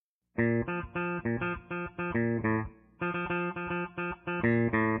It's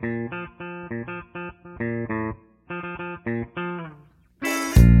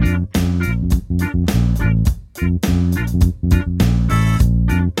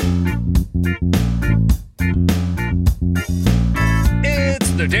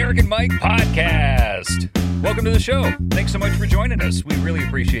the Derek and Mike Podcast. Welcome to the show. Thanks so much for joining us. We really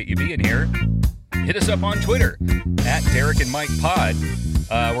appreciate you being here. Hit us up on Twitter at Derek and Mike Pod.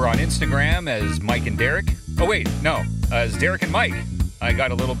 We're on Instagram as Mike and Derek. Oh, wait, no, as Derek and Mike. I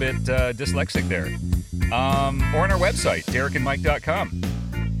got a little bit dyslexic there. Or on our website, derekandmike.com.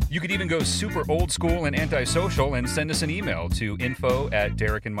 You could even go super old school and antisocial and send us an email to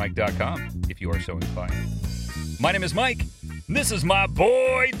info@derekandmike.com if you are so inclined. My name is Mike. This is my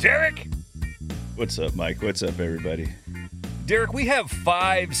boy, Derek. What's up, Mike? What's up, everybody? Derek, we have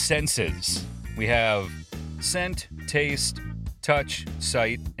 5 senses. We have scent, taste, touch,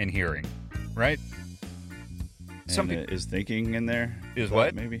 sight, and hearing, right? Is thinking in there? Is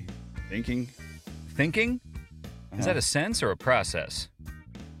what? Maybe thinking. Thinking? Is that a sense or a process?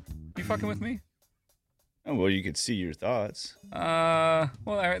 You fucking with me? Oh, well, you could see your thoughts. Well,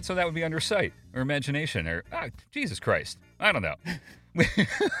 all right, so that would be under sight or imagination or, Jesus Christ. I don't know.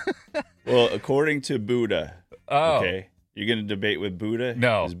 Well, according to Buddha. Oh. Okay. You're going to debate with Buddha?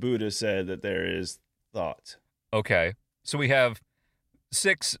 No. Because Buddha said that there is thought. Okay. So we have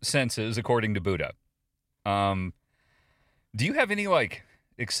 6 senses according to Buddha. Do you have any, like,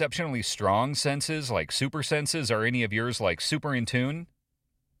 exceptionally strong senses, like super senses? Are any of yours, like, super in tune?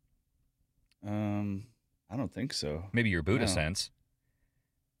 I don't think so. Maybe your Buddha No. sense.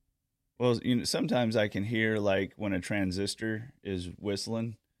 Well, sometimes I can hear, like, when a transistor is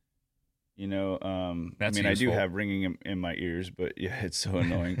whistling. That's I do useful. have ringing in my ears, but yeah, it's so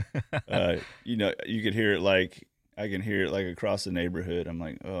annoying. You could hear it like, I can hear it like across the neighborhood. I'm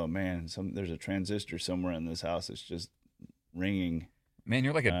like, oh man, there's a transistor somewhere in this house. It's just ringing. Man,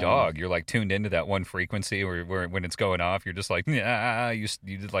 you're like a dog. You're like tuned into that one frequency where when it's going off, you're just like, you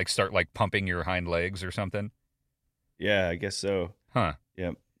just like start like pumping your hind legs or something. Yeah, I guess so. Huh.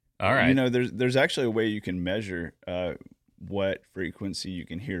 Yep. All right. There's actually a way you can measure what frequency you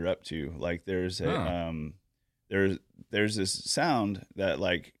can hear up to. Like there's a there's this sound that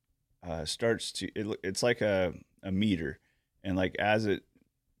like starts to it's like a meter, and like as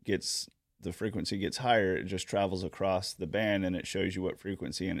the frequency gets higher, it just travels across the band and it shows you what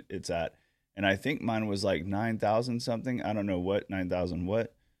frequency and it's at. And I think mine was like 9,000 something. I don't know what 9,000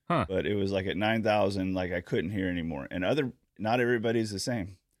 what, but it was like at 9,000, like I couldn't hear anymore. And not everybody's the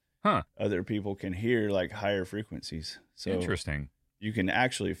same. Other people can hear like higher frequencies. So interesting. You can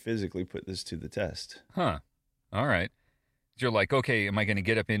actually physically put this to the test. All right. You're like, okay, am I going to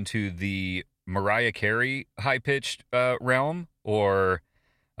get up into the Mariah Carey high-pitched realm, or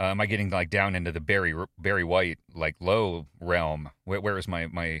am I getting like down into the Barry White like low realm? Where is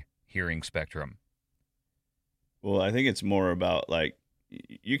my hearing spectrum? Well, I think it's more about like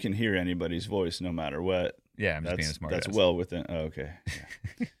you can hear anybody's voice no matter what. Yeah, I'm just being a smart That's ass. well within. Oh, okay, yeah.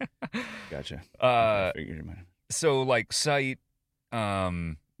 Gotcha. I figured you might. So like sight,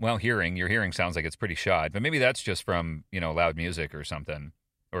 well, hearing. Your hearing sounds like it's pretty shot, but maybe that's just from loud music or something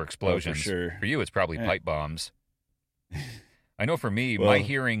or explosions. For sure. For you, it's probably pipe bombs. I know for me, Well, my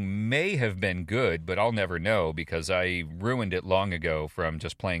hearing may have been good, but I'll never know because I ruined it long ago from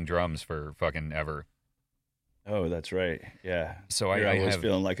just playing drums for fucking ever. Oh, that's right. Yeah. So I was have,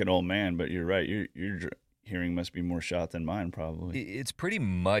 feeling like an old man, but you're right. Your hearing must be more shot than mine, probably. It's pretty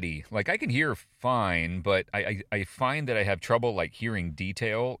muddy. Like I can hear fine, but I find that I have trouble like hearing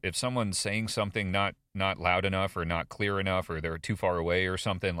detail. If someone's saying something not loud enough or not clear enough or they're too far away or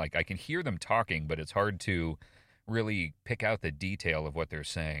something, like I can hear them talking, but it's hard to really pick out the detail of what they're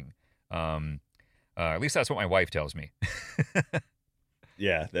saying. At least that's what my wife tells me.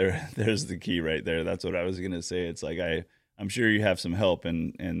 Yeah, there's the key right there. That's what I was gonna say. It's like I'm sure you have some help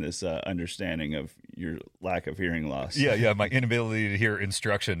in this understanding of your lack of hearing loss. Yeah, my inability to hear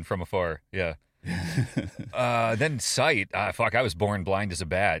instruction from afar. Yeah. Then sight. Fuck, I was born blind as a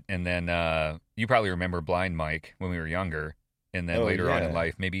bat, and then you probably remember Blind Mike when we were younger, and then later on in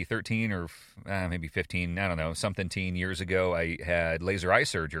life, maybe 13 or maybe 15, I don't know, something teen years ago, I had laser eye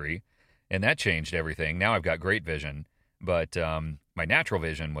surgery, and that changed everything. Now I've got great vision, but my natural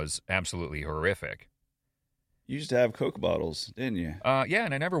vision was absolutely horrific. You used to have Coke bottles, didn't you? Yeah,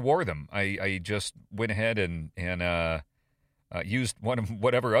 and I never wore them. I just went ahead and used one of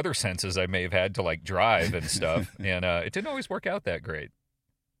whatever other senses I may have had to like drive and stuff, and it didn't always work out that great.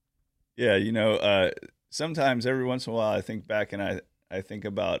 Yeah, sometimes every once in a while I think back and I think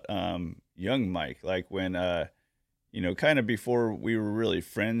about young Mike, like when kind of before we were really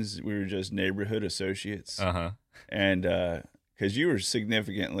friends, we were just neighborhood associates. And because you were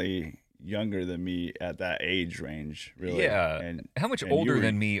significantly younger than me at that age range, really. Yeah. And how much older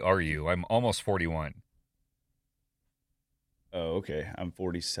than me are you? I'm almost 41. Oh, okay. I'm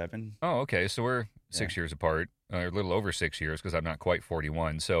 47. Oh, okay. So we're 6 years apart, or a little over 6 years because I'm not quite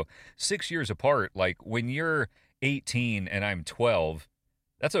 41. So 6 years apart, like when you're 18 and I'm 12,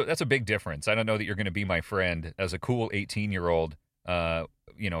 that's a big difference. I don't know that you're going to be my friend as a cool 18-year-old,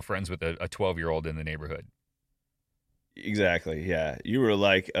 friends with a 12-year-old in the neighborhood. Exactly. Yeah. You were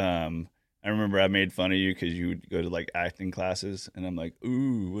like, I remember I made fun of you because you would go to like acting classes, and I'm like,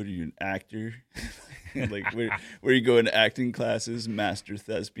 ooh, what are you, an actor? Like, where are you going to acting classes, master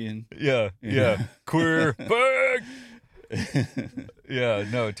thespian? Yeah. Queer bag. Yeah,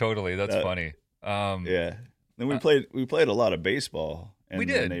 no, totally. That's funny. Yeah. Then we played a lot of baseball in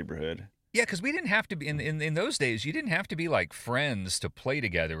the neighborhood. Yeah, because we didn't have to be in those days. You didn't have to be like friends to play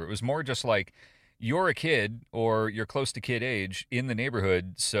together. It was more just like you're a kid or you're close to kid age in the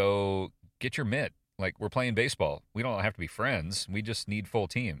neighborhood, so get your mitt. Like, we're playing baseball. We don't have to be friends. We just need full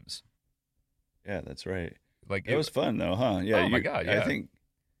teams. Yeah, that's right. Like, it was fun though, huh? Yeah. Oh my God! Yeah. I think.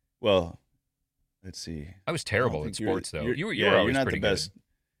 Well, let's see. I was terrible at sports though. You were you're always not pretty the best. good.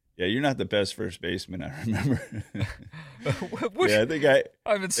 Yeah, you're not the best first baseman. I remember. Yeah, I think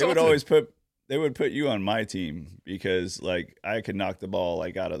I'm insulted. They would put you on my team because like I could knock the ball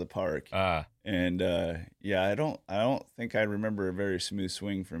like out of the park. And I don't think I remember a very smooth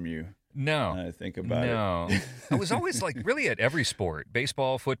swing from you. No. I think about it. No. I was always like really at every sport.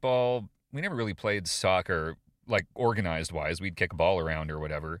 Baseball, football. We never really played soccer, like organized wise. We'd kick a ball around or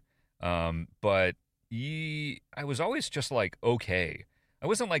whatever. But I was always just like, okay. I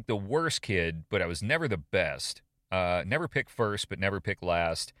wasn't like the worst kid, but I was never the best. Never picked first, but never picked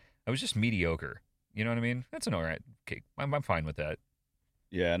last. I was just mediocre. You know what I mean? That's an all right. Okay, I'm fine with that.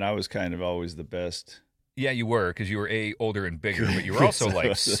 Yeah, and I was kind of always the best. Yeah, you were, because you were older and bigger, but you were also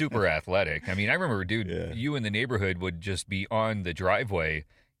like super athletic. I mean, I remember, dude, you in the neighborhood would just be on the driveway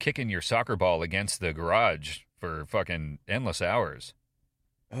kicking your soccer ball against the garage for fucking endless hours.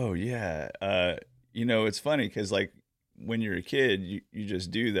 Oh yeah, it's funny because like when you're a kid, you just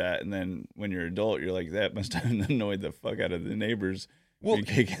do that, and then when you're an adult, you're like, that must have annoyed the fuck out of the neighbors. Well,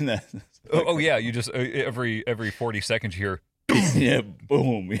 kicking that. Oh yeah, you just every 40 seconds you hear. Yeah,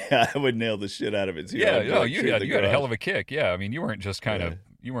 boom. Yeah, I would nail the shit out of it too. Yeah, no, you had a hell of a kick. Yeah, I mean, you weren't just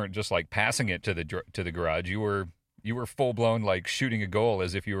you weren't just like passing it to the garage. You were full blown like shooting a goal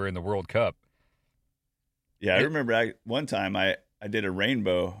as if you were in the World Cup. Yeah, I remember one time I did a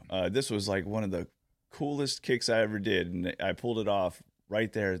rainbow. This was like one of the coolest kicks I ever did, and I pulled it off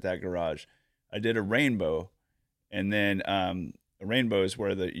right there at that garage. I did a rainbow, and then a rainbow is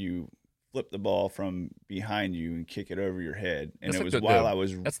where you flip the ball from behind you and kick it over your head. And that's it like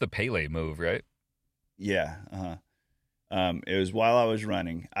was that's the Pele move, right? Yeah. It was while I was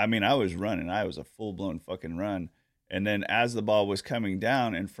running. I mean, I was running. I was a full blown fucking run. And then as the ball was coming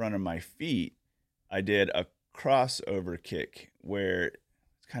down in front of my feet, I did a crossover kick where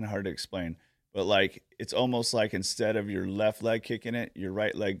it's kind of hard to explain, but like, it's almost like instead of your left leg kicking it, your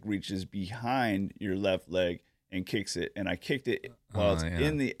right leg reaches behind your left leg and kicks it. And I kicked it while it's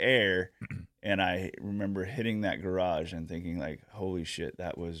in the air. And I remember hitting that garage and thinking like, holy shit,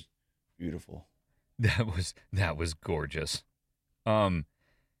 that was beautiful. That was gorgeous.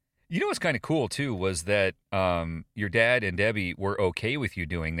 What's kind of cool too was that your dad and Debbie were okay with you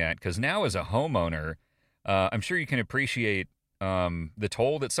doing that, because now as a homeowner, I'm sure you can appreciate the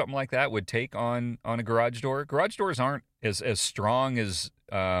toll that something like that would take on a garage door. Garage doors aren't as strong as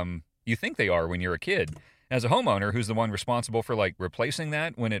you think they are when you're a kid. As a homeowner who's the one responsible for like replacing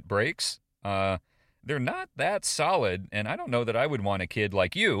that when it breaks, they're not that solid. And I don't know that I would want a kid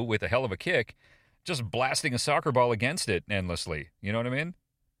like you with a hell of a kick just blasting a soccer ball against it endlessly. You know what I mean?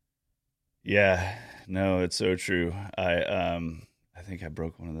 Yeah, no, it's so true. I think I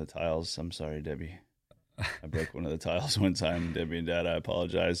broke one of the tiles. I'm sorry, Debbie. I broke one of the tiles one time. Debbie and Dad, I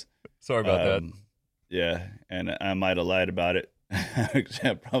apologize. Sorry about that. Yeah, and I might have lied about it.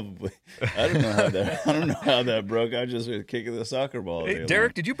 Probably. I don't know how that broke. I just was kicking the soccer ball. Hey,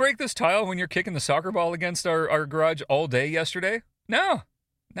 Derek, did you break this tile when you're kicking the soccer ball against our garage all day yesterday? No.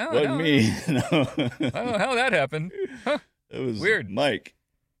 Wasn't me. No. I don't know how that happened. Huh. It was weird. Mike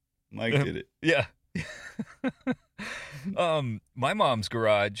did it. Yeah. My mom's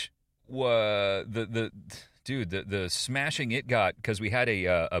garage was the smashing it got because we had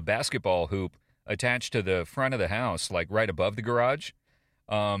a basketball hoop attached to the front of the house, like right above the garage.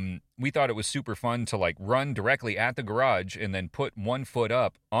 We thought it was super fun to like run directly at the garage and then put one foot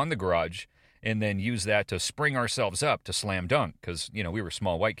up on the garage and then use that to spring ourselves up to slam dunk because, you know, we were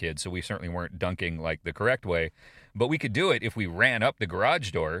small white kids, so we certainly weren't dunking like the correct way. But we could do it if we ran up the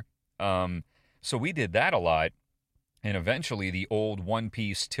garage door. So we did that a lot. And eventually the old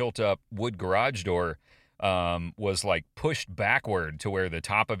one-piece tilt-up wood garage door was like pushed backward to where the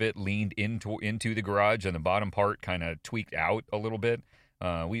top of it leaned into the garage and the bottom part kind of tweaked out a little bit.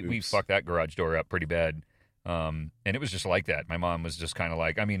 We fucked that garage door up pretty bad. And it was just like that. My mom was just kind of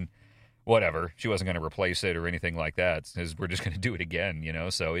like, I mean, whatever. She wasn't going to replace it or anything like that. We're just going to do it again, you know?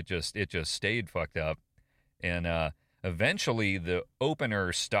 So it just stayed fucked up. And eventually the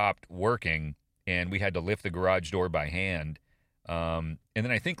opener stopped working and we had to lift the garage door by hand. And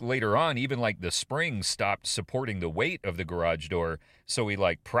then I think later on, even like the springs stopped supporting the weight of the garage door. So we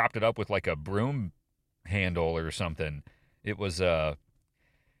like propped it up with like a broom handle or something. It was a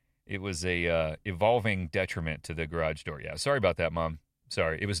evolving detriment to the garage door. Yeah. Sorry about that, Mom.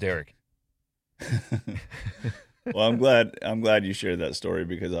 Sorry. It was Derek. Well, I'm glad you shared that story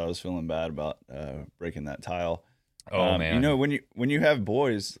because I was feeling bad about breaking that tile. Oh man. You know, when you have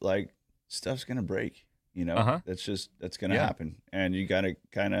boys, like stuff's going to break. You know, that's going to happen. And you got to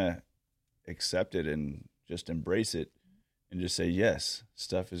kind of accept it and just embrace it and just say, yes,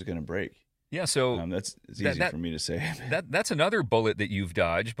 stuff is going to break. Yeah. So it's easy for me to say. That's another bullet that you've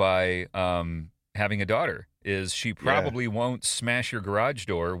dodged by having a daughter is she probably won't smash your garage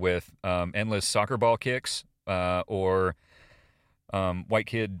door with endless soccer ball kicks or white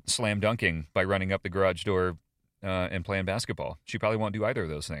kid slam dunking by running up the garage door and playing basketball. She probably won't do either of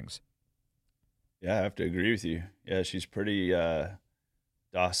those things. Yeah, I have to agree with you. Yeah, she's pretty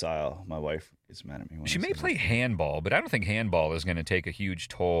docile. My wife gets mad at me. She may play handball, but I don't think handball is going to take a huge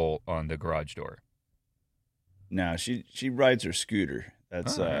toll on the garage door. No, she rides her scooter.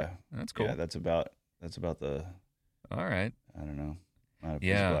 That's that's cool. Yeah, that's about the. All right. I don't know. Amount of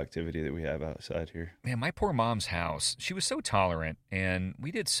physical activity that we have outside here. Man, my poor mom's house. She was so tolerant, and we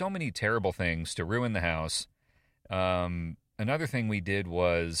did so many terrible things to ruin the house. Another thing we did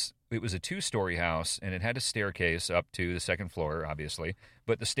was. It was a 2-story house, and it had a staircase up to the second floor, obviously,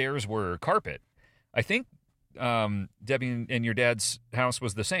 but the stairs were carpet. I think Debbie and your dad's house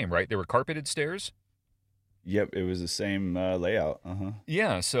was the same, right? There were carpeted stairs? Yep, it was the same layout.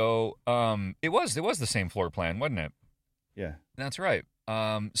 Yeah, so it was the same floor plan, wasn't it? Yeah. That's right.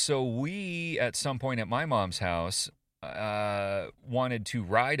 So we, at some point at my mom's house, wanted to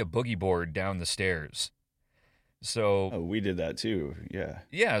ride a boogie board down the stairs. So we did that too. Yeah.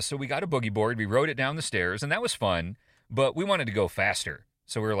 Yeah. So we got a boogie board. We rode it down the stairs, and that was fun. But we wanted to go faster.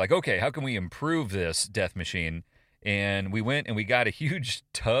 So we were like, okay, how can we improve this death machine? And we went and we got a huge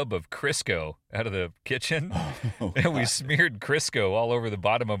tub of Crisco out of the kitchen, and we smeared Crisco all over the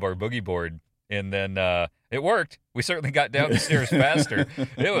bottom of our boogie board. And then it worked. We certainly got down the stairs faster.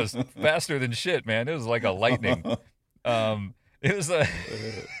 It was faster than shit, man. It was like a lightning. It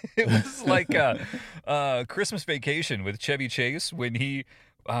was like a Christmas Vacation with Chevy Chase when he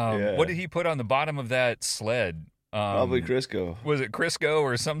what did he put on the bottom of that sled? Probably Crisco. Was it Crisco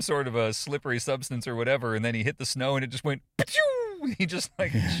or some sort of a slippery substance or whatever? And then he hit the snow and it just went. He just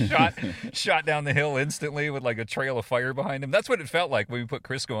like shot down the hill instantly with like a trail of fire behind him. That's what it felt like when we put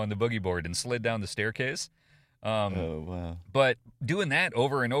Crisco on the boogie board and slid down the staircase. Oh, wow. But doing that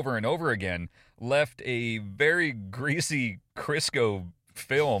over and over and over again left a very greasy Crisco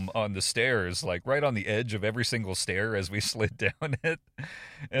film on the stairs, like right on the edge of every single stair as we slid down it.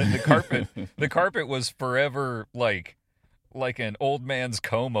 And the carpet was forever like an old man's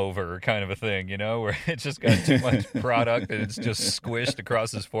comb over kind of a thing, you know, where it just got too much product and it's just squished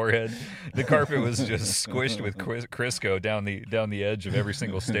across his forehead. The carpet was just squished with Crisco down the edge of every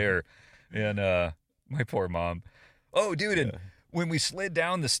single stair. And my poor mom. Oh, dude, and when we slid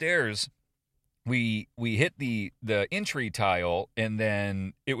down the stairs, we hit the entry tile, and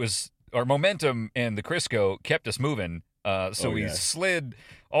then it was our momentum and the Crisco kept us moving. We slid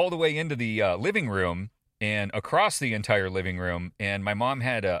all the way into the living room and across the entire living room. And my mom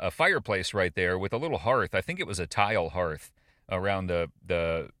had a fireplace right there with a little hearth. I think it was a tile hearth around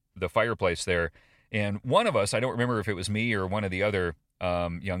the fireplace there. And one of us, I don't remember if it was me or one of the other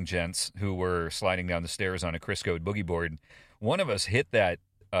young gents who were sliding down the stairs on a Crisco boogie board, one of us hit that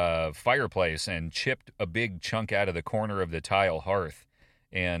fireplace and chipped a big chunk out of the corner of the tile hearth.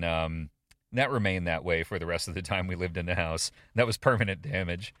 And that remained that way for the rest of the time we lived in the house. That was permanent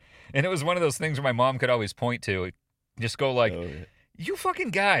damage. And it was one of those things where my mom could always point to, just go like, you fucking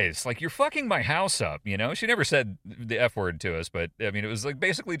guys, like you're fucking my house up, you know? She never said the F word to us, but I mean, it was like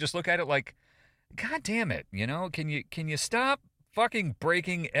basically just look at it like, God damn it, you know? Can you stop fucking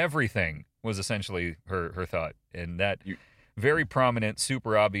breaking everything was essentially her thought. And that very prominent,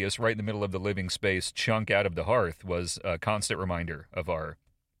 super obvious, right in the middle of the living space chunk out of the hearth was a constant reminder of our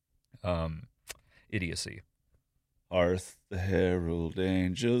idiocy. Hearth, the herald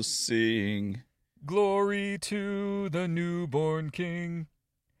angels sing. Glory to the newborn king.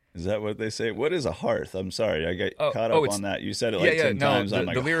 Is that what they say? What is a hearth? I'm sorry, I got caught up on that. You said it like 10 times. I'm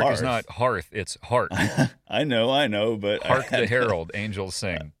like, the lyric hearth. is not hearth, it's heart. I know, but Hark the herald, angels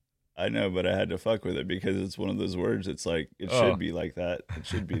sing. I know, but I had to fuck with it because it's one of those words. It's like it should be like that. It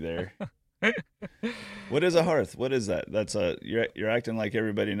should be there. What is a hearth? What is that? That's you're acting like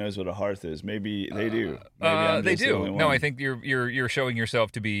everybody knows what a hearth is. Maybe they do. Maybe they do. No, I think you're showing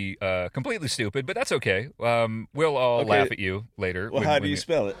yourself to be completely stupid, but that's okay. We'll all laugh at you later. Well, how do you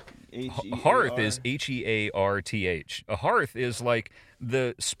spell it? Hearth is Hearth. A hearth is like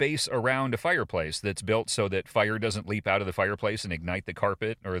the space around a fireplace that's built so that fire doesn't leap out of the fireplace and ignite the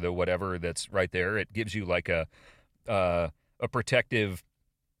carpet or the whatever that's right there. It gives you like a protective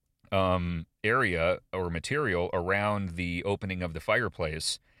area or material around the opening of the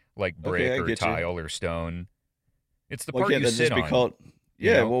fireplace, like brick or tile or stone. It's the part you sit on.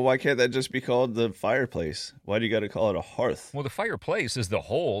 Well, why can't that just be called the fireplace? Why do you got to call it a hearth? Well, the fireplace is the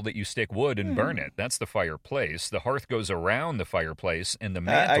hole that you stick wood and burn it. That's the fireplace. The hearth goes around the fireplace, and the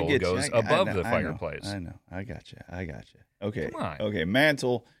mantle goes above the fireplace. I know. I got you. Okay. Come on. Okay,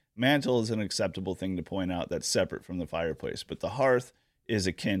 mantle is an acceptable thing to point out that's separate from the fireplace, but the hearth is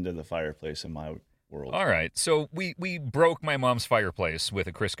akin to the fireplace in my world. All right. So we broke my mom's fireplace with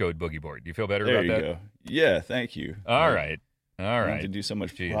a Crisco boogie board. Do you feel better about that? There you go. Yeah, thank you. All right. I have to do so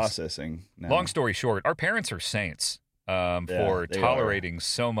much processing now. Long story short, our parents are saints for tolerating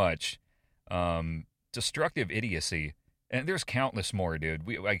so much destructive idiocy. And there's countless more, dude.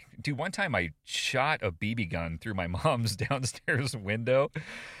 One time I shot a BB gun through my mom's downstairs window.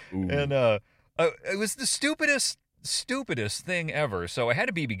 Ooh. And it was the stupidest thing ever. So I had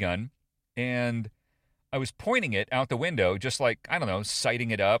a BB gun, and I was pointing it out the window, just like, I don't know,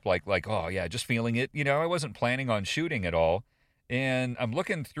 sighting it up, like, oh yeah, just feeling it. I wasn't planning on shooting at all. And I'm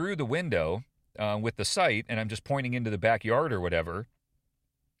looking through the window with the sight, and I'm just pointing into the backyard or whatever.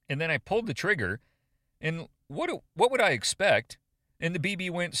 And then I pulled the trigger, and what would I expect? And the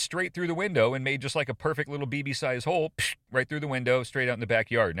BB went straight through the window and made just like a perfect little BB-size hole, right through the window, straight out in the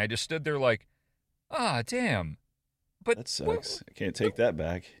backyard. And I just stood there like, damn. But that sucks. I can't take that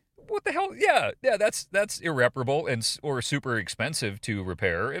back. What the hell? Yeah, that's irreparable or super expensive to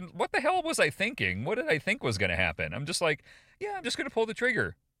repair. And what the hell was I thinking? What did I think was going to happen? I'm just like, yeah, I'm just going to pull the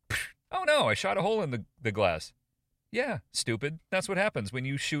trigger. Oh no, I shot a hole in the glass. Yeah, stupid. That's what happens when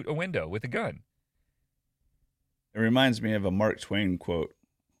you shoot a window with a gun. It reminds me of a Mark Twain quote.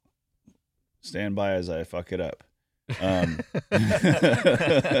 Stand by as I fuck it up.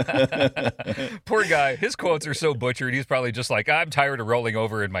 Poor guy. His quotes are so butchered. He's probably just like, I'm tired of rolling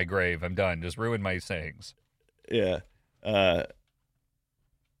over in my grave. I'm done. Just ruin my sayings. Yeah. All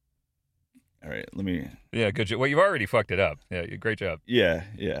right. Let me. Yeah. Good job. Well, you've already fucked it up. Yeah. Great job. Yeah.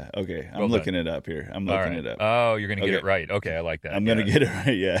 Okay. I'm looking it up here. I'm looking it up. Oh, you're going to get it right. Okay. I like that. I'm going to get it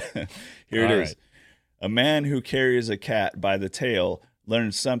right. Yeah. Here it is. Right. A man who carries a cat by the tail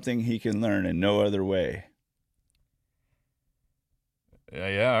learns something he can learn in no other way.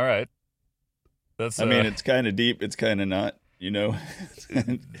 Yeah, all right. I mean, it's kind of deep. It's kind of not,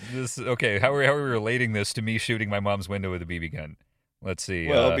 Okay, how are we relating this to me shooting my mom's window with a BB gun? Let's see.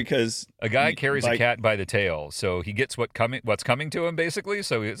 Well, because a guy carries a cat by the tail, so he gets what's coming to him, basically.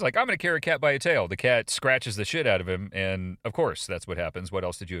 So it's like, I'm going to carry a cat by a tail. The cat scratches the shit out of him, and of course, that's what happens. What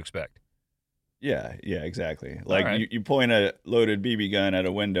else did you expect? Yeah, exactly. Like you point a loaded BB gun at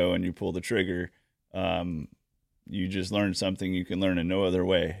a window and you pull the trigger. You just learned something you can learn in no other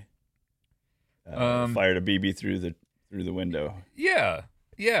way. Fired a BB through the window. Yeah.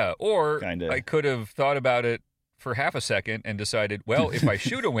 Or kinda. I could have thought about it for half a second and decided, well, if I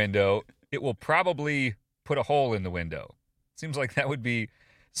shoot a window, it will probably put a hole in the window. Seems like that would be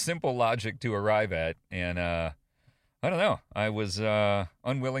simple logic to arrive at, and I don't know. I was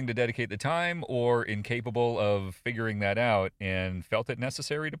unwilling to dedicate the time or incapable of figuring that out and felt it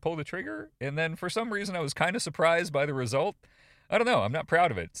necessary to pull the trigger. And then for some reason, I was kind of surprised by the result. I don't know. I'm not proud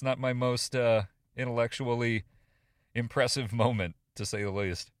of it. It's not my most intellectually impressive moment, to say the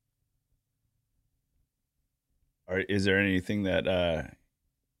least. All right, is there anything that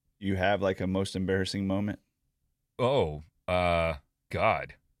you have, like a most embarrassing moment? Oh,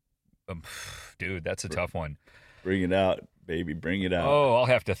 God. Dude, that's a tough one. Bring it out, baby. Bring it out. Oh, I'll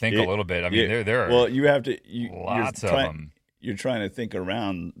have to think a little bit. I mean, there are. Well, you have to. Lots of them. You're trying to think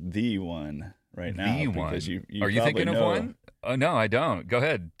around the one right now. The one. Because you are you thinking of one? Oh no, I don't. Go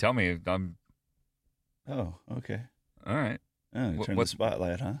ahead. Tell me. Oh, okay. All right. Oh, turn the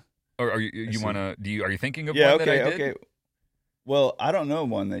spotlight, huh? Or are you want to? Are you thinking of Yeah, one okay, that I did? okay. Well, I don't know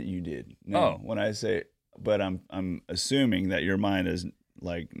one that you did. No, Oh. when I say, but I'm assuming that your mind is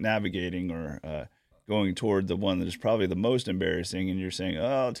like navigating or going toward the one that is probably the most embarrassing, and you're saying,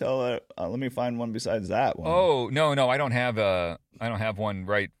 "Oh, let me find one besides that one." Oh, no, I don't have one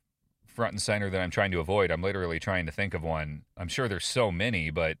right front and center that I'm trying to avoid. I'm literally trying to think of one. I'm sure there's so many,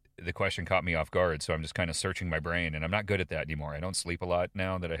 but the question caught me off guard, so I'm just kind of searching my brain, and I'm not good at that anymore. I don't sleep a lot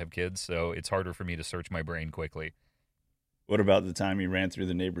now that I have kids, so it's harder for me to search my brain quickly. What about the time you ran through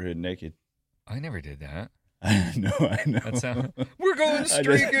the neighborhood naked? I never did that. I know. We're going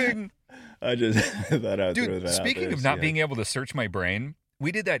streaking. I just thought I'd throw that out. Speaking of not being able to search my brain,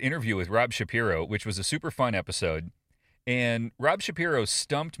 we did that interview with Rob Shapiro, which was a super fun episode. And Rob Shapiro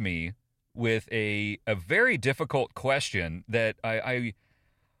stumped me with a very difficult question that I'm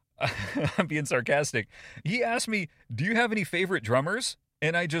being sarcastic. He asked me, "Do you have any favorite drummers?"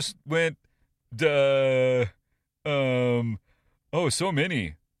 And I just went, "Duh, oh, so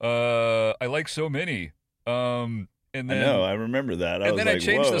many. I like so many." And then I know, I remember that. I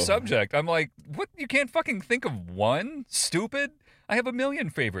changed Whoa. the subject. I'm like, "What? You can't fucking think of one? Stupid." I have a million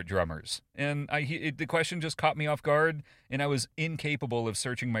favorite drummers, and the question just caught me off guard, and I was incapable of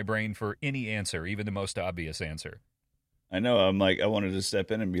searching my brain for any answer, even the most obvious answer. I know. I wanted to step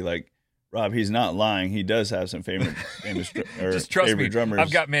in and be like, Rob, he's not lying. He does have some famous just trust me, drummers.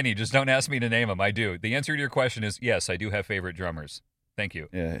 I've got many. Just don't ask me to name them. I do. The answer to your question is yes, I do have favorite drummers. Thank you.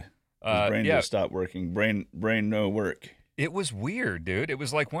 Yeah. His brain just stopped working. Brain no work. It was weird, dude. It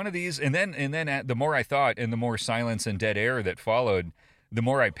was like one of these, and then the more I thought, and the more silence and dead air that followed, the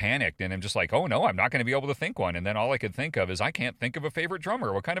more I panicked, and I'm just like, oh no, I'm not going to be able to think one. And then all I could think of is, I can't think of a favorite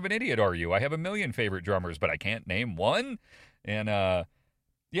drummer. What kind of an idiot are you? I have a million favorite drummers, but I can't name one. And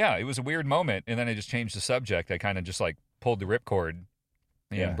yeah, it was a weird moment. And then I just changed the subject. I kind of just like pulled the ripcord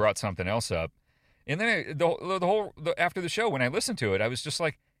and brought something else up. And then after the show, when I listened to it, I was just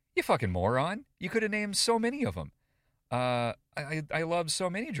like, you fucking moron! You could have named so many of them. I love so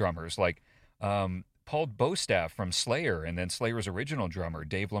many drummers, like Paul Bostaff from Slayer, and then Slayer's original drummer,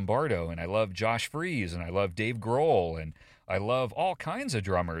 Dave Lombardo, and I love Josh Freese, and I love Dave Grohl, and I love all kinds of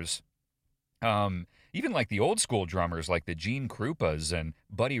drummers. Even like the old school drummers, like the Gene Krupas and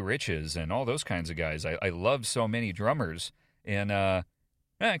Buddy Riches and all those kinds of guys. I love so many drummers, and I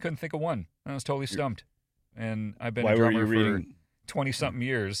couldn't think of one. I was totally stumped. And I've been a drummer for 20-something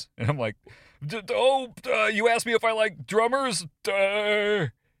years, and I'm like, you asked me if I like drummers? You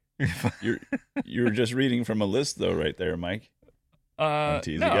were just reading from a list, though, right there, Mike. I'm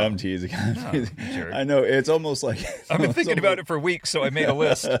teasing. No. I'm teasing. No, sure. I know, it's almost like... I've been thinking about it for weeks, so I made a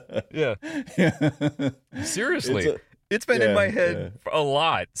list. Yeah. Seriously. It's been in my head for a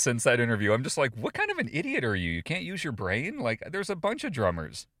lot since that interview. I'm just like, what kind of an idiot are you? You can't use your brain? Like, there's a bunch of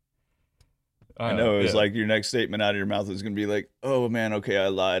drummers. I know. It was like your next statement out of your mouth is going to be like, oh, man, okay, I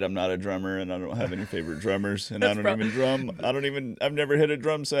lied. I'm not a drummer, and I don't have any favorite drummers, and I don't even drum. I've never hit a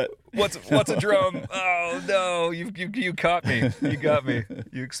drum set. What's a drum? Oh, no, you caught me. You got me.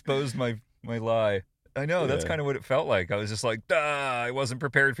 You exposed my lie. I know, that's kind of what it felt like. I was just like, I wasn't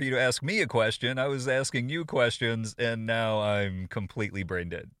prepared for you to ask me a question. I was asking you questions, and now I'm completely brain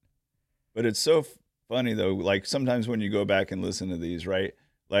dead. But it's so funny, though. Like, sometimes when you go back and listen to these, right?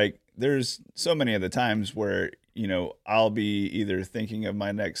 Like, there's so many of the times where, I'll be either thinking of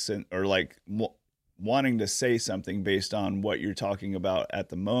my next or like wanting to say something based on what you're talking about at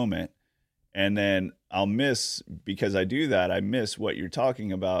the moment. And then I'll miss, because I do that, I miss what you're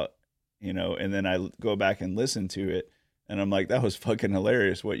talking about, and then I go back and listen to it. And I'm like, that was fucking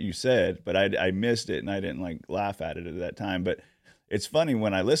hilarious what you said, but I missed it and I didn't like laugh at it at that time. But it's funny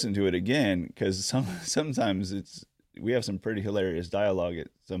when I listen to it again, because sometimes we have some pretty hilarious dialogue at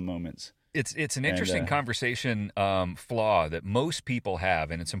some moments. It's an interesting conversation flaw that most people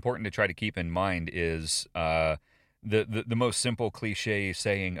have, and it's important to try to keep in mind is the most simple cliche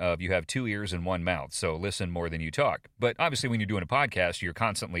saying of, you have 2 ears and 1 mouth, so listen more than you talk. But obviously when you're doing a podcast, you're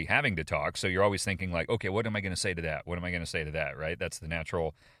constantly having to talk, so you're always thinking like, okay, what am I going to say to that? What am I going to say to that, right? That's the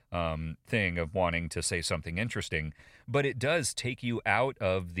natural thing of wanting to say something interesting. But it does take you out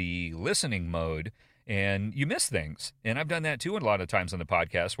of the listening mode, and you miss things. And I've done that too a lot of times on the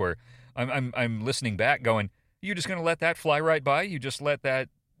podcast, where I'm listening back going, you're just going to let that fly right by? You let that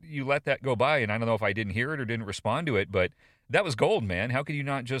go by, and I don't know if I didn't hear it or didn't respond to it, but that was gold, man. How could you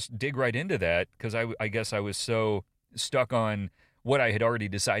not just dig right into that? Because I guess I was so stuck on what I had already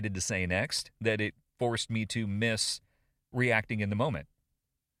decided to say next that it forced me to miss reacting in the moment.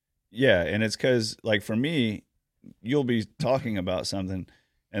 Yeah, and it's because, like, for me, you'll be talking about something,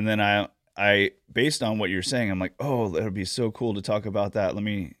 and then I based on what you're saying, I'm like, oh, that would be so cool to talk about that. Let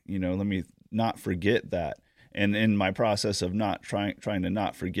me not forget that. And in my process of not trying to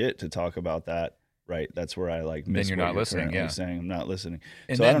not forget to talk about that, right? That's where I like miss then you're what not listening. Yeah, saying I'm not listening.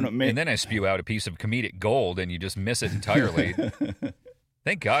 And so then, I don't know. And then I spew out a piece of comedic gold, and you just miss it entirely.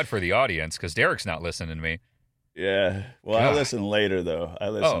 Thank God for the audience, because Derek's not listening to me. Yeah. Well, God. I listen later though. I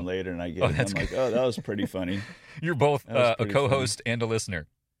listen later, and I get it. I'm like, oh, that was pretty funny. You're both a co-host funny. And a listener.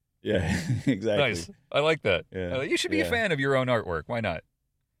 Yeah, exactly. Nice. I like that. Yeah. You should be a fan of your own artwork. Why not?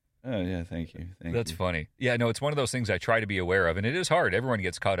 Oh, yeah, thank you. That's funny. Yeah, no, it's one of those things I try to be aware of, and it is hard. Everyone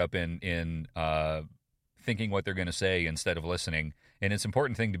gets caught up in thinking what they're going to say instead of listening, and it's an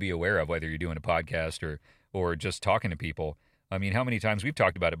important thing to be aware of, whether you're doing a podcast or just talking to people. I mean, how many times, we've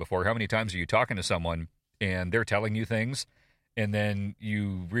talked about it before, how many times are you talking to someone and they're telling you things, and then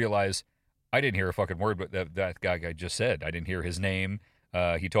you realize, I didn't hear a fucking word what that guy just said. I didn't hear his name.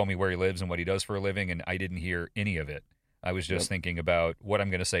 He told me where he lives and what he does for a living, and I didn't hear any of it. I was just thinking about what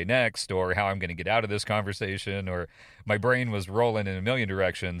I'm going to say next, or how I'm going to get out of this conversation, or my brain was rolling in a million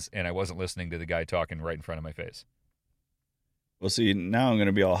directions, and I wasn't listening to the guy talking right in front of my face. Well, see, now I'm going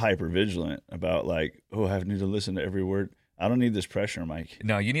to be all hyper vigilant about like, oh, I need to listen to every word. I don't need this pressure, Mike.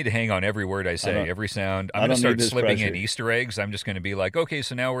 No, you need to hang on every word I say, every sound. I'm going to start slipping in Easter eggs. I'm just going to be like, okay,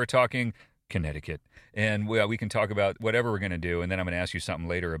 so now we're talking Connecticut, and we can talk about whatever we're going to do, and then I'm going to ask you something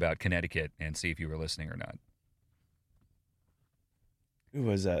later about Connecticut and see if you were listening or not. Who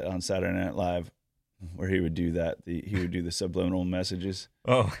was that on Saturday Night Live where he would do that? He would do the subliminal messages.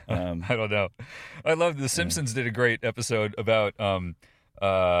 Oh, I don't know. I love The Simpsons did a great episode about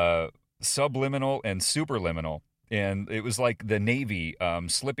subliminal and superliminal. And it was like the Navy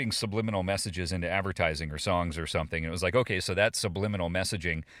slipping subliminal messages into advertising or songs or something. And it was like, okay, so that's subliminal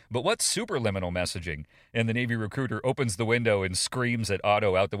messaging. But what's superliminal messaging? And the Navy recruiter opens the window and screams at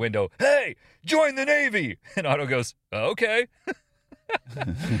Otto out the window, "Hey, join the Navy!" And Otto goes, "Okay."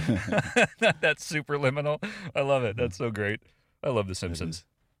 That's superliminal. I love it. That's so great. I love The Simpsons.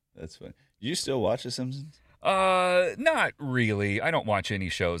 That's fun. Do you still watch The Simpsons? Not really. I don't watch any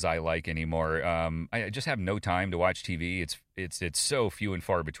shows I like anymore. I just have no time to watch TV. It's so few and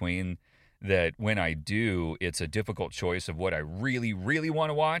far between that when I do, it's a difficult choice of what I really, really want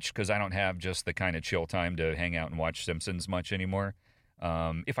to watch, because I don't have just the kind of chill time to hang out and watch Simpsons much anymore.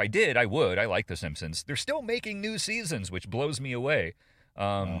 If I did, I would. I like The Simpsons. They're still making new seasons, which blows me away.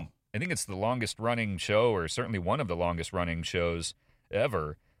 I think it's the longest running show, or certainly one of the longest running shows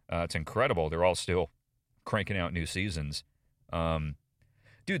ever. It's incredible. They're all still cranking out new seasons.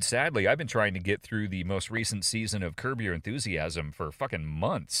 Dude, sadly, I've been trying to get through the most recent season of Curb Your Enthusiasm for fucking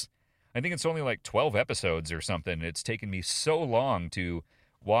months. I think it's only like 12 episodes or something. It's taken me so long to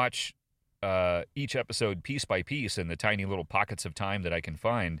watch each episode piece by piece in the tiny little pockets of time that I can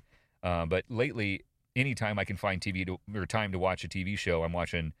find. But lately, anytime I can find time to watch a TV show, I'm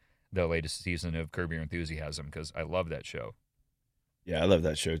watching the latest season of Curb Your Enthusiasm, because I love that show. Yeah, I love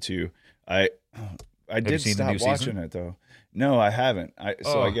that show too. I did stop watching it though. No, I haven't.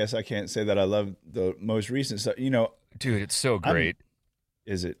 So I guess I can't say that I love the most recent stuff. Dude, it's so great.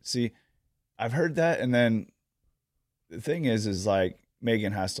 Is it? See, I've heard that, and the thing is like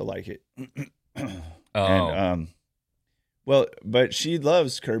Megan has to like it. And, but she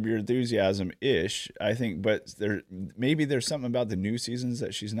loves Curb Your Enthusiasm-ish, I think. But there's something about the new seasons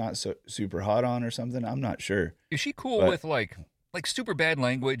that she's not so super hot on or something. I'm not sure. Is she cool with like super bad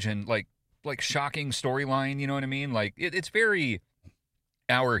language and like shocking storyline? You know what I mean? Like it's very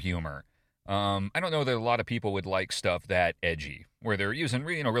our humor. I don't know that a lot of people would like stuff that edgy, where they're using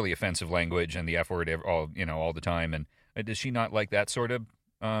really offensive language and the F word all the time. And does she not like that sort of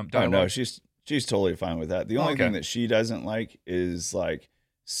dialogue? Oh, no, she's totally fine with that. The only thing that she doesn't like is like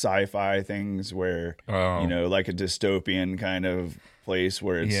sci-fi things where like a dystopian kind of place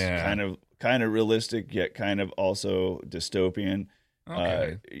where it's kind of realistic yet kind of also dystopian.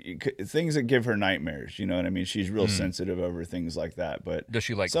 Okay. Things that give her nightmares, you know what I mean? She's real sensitive over things like that. But does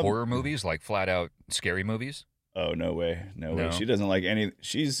she like horror movies, like flat out scary movies? Oh, no way. No way. She doesn't like any.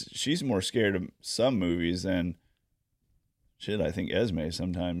 She's more scared of some movies than shit, I think Esme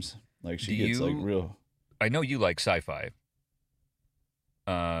sometimes. Like she gets like real. I know you like sci-fi.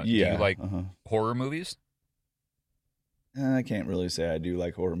 Do you like horror movies? I can't really say I do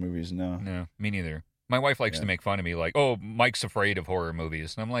like horror movies, no. No, me neither. My wife likes to make fun of me, like, "Oh, Mike's afraid of horror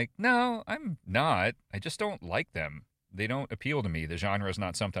movies." And I'm like, "No, I'm not. I just don't like them. They don't appeal to me. The genre is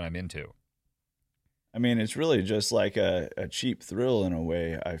not something I'm into." I mean, it's really just like a cheap thrill in a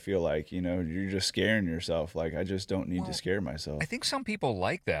way, I feel like. You're just scaring yourself. Like, I just don't need to scare myself. I think some people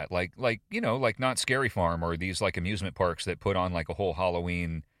like that. Like Not Scary Farm, or these like amusement parks that put on like a whole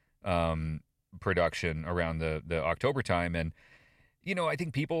Halloween production around the October time. And, I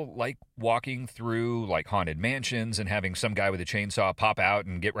think people like walking through like haunted mansions and having some guy with a chainsaw pop out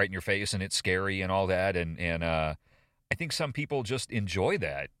and get right in your face and it's scary and all that. And I think some people just enjoy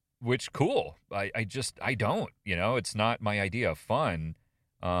that, which cool. I don't, it's not my idea of fun.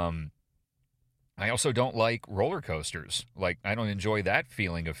 I also don't like roller coasters. Like, I don't enjoy that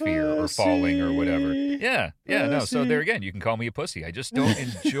feeling of fear or falling or whatever. Yeah, no. So there again, you can call me a pussy. I just don't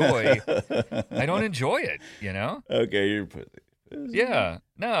enjoy. I don't enjoy it. Okay, you're pussy. Yeah,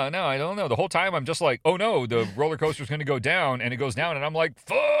 no, I don't know. The whole time I'm just like, oh no, the roller coaster's going to go down, and it goes down, and I'm like,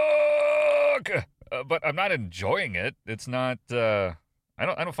 fuck. But I'm not enjoying it. It's not. I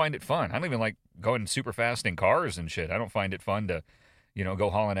don't find it fun. I don't even like going super fast in cars and shit. I don't find it fun to, go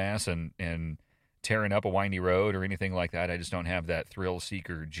hauling ass and tearing up a windy road or anything like that. I just don't have that thrill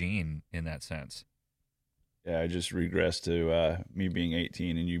seeker gene in that sense. Yeah, I just regressed to me being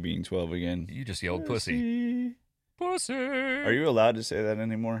 18 and you being 12 again. You just yelled pussy. Pussy. Are you allowed to say that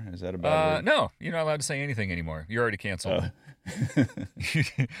anymore? Is that a bad word? No, you're not allowed to say anything anymore. You're already canceled.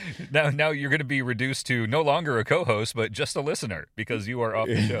 Now you're going to be reduced to no longer a co-host, but just a listener because you are off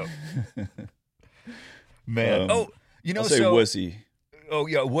the show. Man. I'll say wussy. Oh,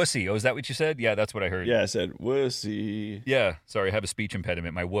 yeah, wussy. Oh, is that what you said? Yeah, that's what I heard. Yeah, I said wussy. Yeah, sorry, I have a speech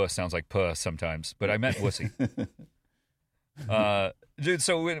impediment. My wuss sounds like puss sometimes, but I meant wussy. Dude,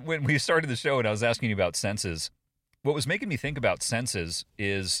 so when we started the show and I was asking you about senses, what was making me think about senses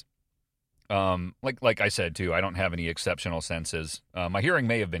is, like I said, too, I don't have any exceptional senses. My hearing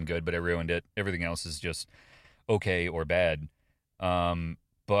may have been good, but I ruined it. Everything else is just okay or bad.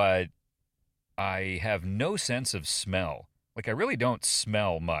 But I have no sense of smell. Like, I really don't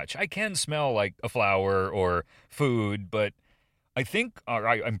smell much. I can smell, like, a flower or food, but I think,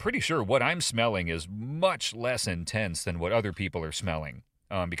 I'm pretty sure what I'm smelling is much less intense than what other people are smelling,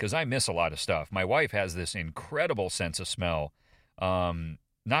 because I miss a lot of stuff. My wife has this incredible sense of smell.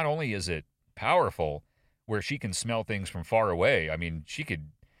 Not only is it powerful, where she can smell things from far away. I mean, she could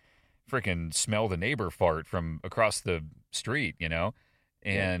freaking smell the neighbor fart from across the street,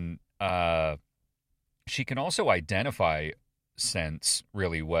 And she can also identify scents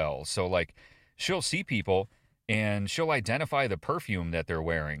really well. So, like, she'll see people and she'll identify the perfume that they're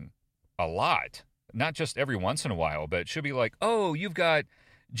wearing a lot. Not just every once in a while, but she'll be like, oh, you've got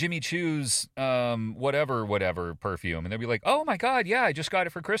Jimmy Choo's whatever perfume. And they'll be like, oh, my God, yeah, I just got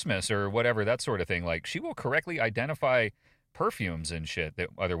it for Christmas or whatever, that sort of thing. Like, she will correctly identify perfumes and shit that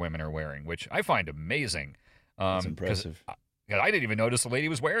other women are wearing, which I find amazing. That's impressive. I didn't even notice the lady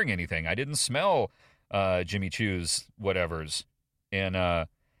was wearing anything. I didn't smell Jimmy Choo's whatevers. And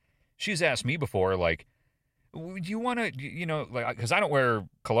she's asked me before, like, do you want to, like, because I don't wear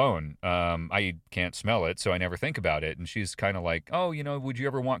cologne. I can't smell it, so I never think about it. And she's kind of like, oh, would you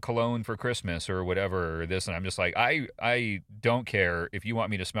ever want cologne for Christmas or whatever or this? And I'm just like, I don't care if you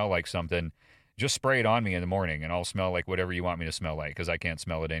want me to smell like something. Just spray it on me in the morning, and I'll smell like whatever you want me to smell like, because I can't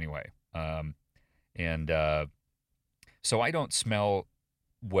smell it anyway. So I don't smell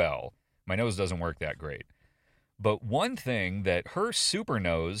well. My nose doesn't work that great. But one thing that her super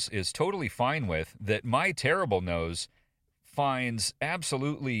nose is totally fine with, that my terrible nose finds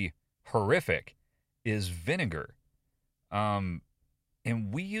absolutely horrific, is vinegar. And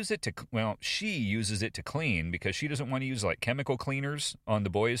we use it she uses it to clean, because she doesn't want to use, like, chemical cleaners on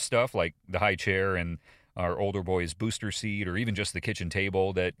the boys' stuff, like the high chair and our older boys' booster seat, or even just the kitchen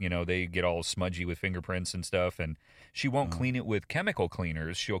table that, they get all smudgy with fingerprints and stuff. And she won't clean it with chemical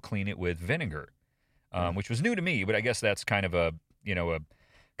cleaners. She'll clean it with vinegar, which was new to me, but I guess that's kind of a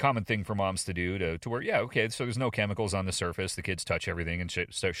common thing for moms to do to where, yeah, okay, so there's no chemicals on the surface. The kids touch everything and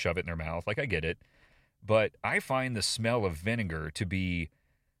shove it in their mouth. Like, I get it. But I find the smell of vinegar to be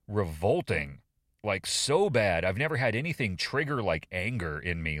revolting. Like, so bad. I've never had anything trigger, like, anger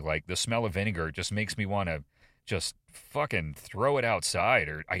in me. Like, the smell of vinegar just makes me want to just fucking throw it outside.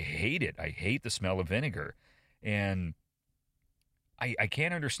 Or I hate it. I hate the smell of vinegar. And I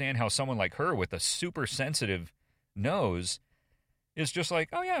can't understand how someone like her with a super sensitive nose is just like,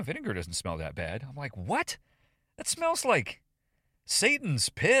 oh, yeah, vinegar doesn't smell that bad. I'm like, what? That smells like Satan's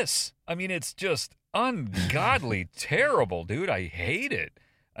piss. I mean, it's just ungodly terrible, dude. I hate it.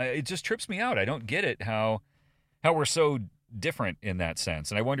 It just trips me out. I don't get it, how we're so different in that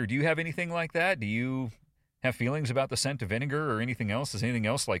sense. And I wonder, do you have anything like that? Do you have feelings about the scent of vinegar or anything else? Does anything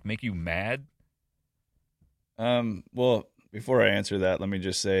else, like, make you mad? Well, before I answer that, let me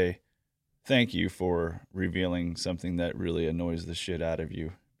just say thank you for revealing something that really annoys the shit out of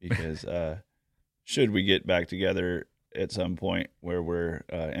you, because should we get back together at some point where we're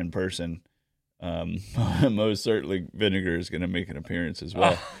in person, most certainly vinegar is going to make an appearance as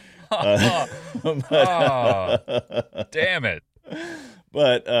well. Damn it.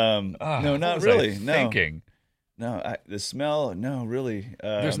 But no, not really. No. Thinking. No, the smell. No, really.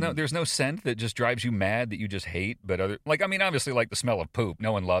 There's no scent that just drives you mad that you just hate. But obviously, like the smell of poop.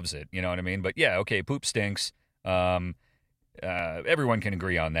 No one loves it. You know what I mean? But yeah, okay, poop stinks. Everyone can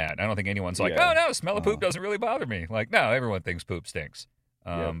agree on that. I don't think anyone's like, oh no, the smell of poop doesn't really bother me. Like, no, everyone thinks poop stinks.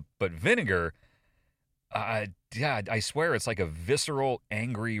 But vinegar, God, I swear it's like a visceral,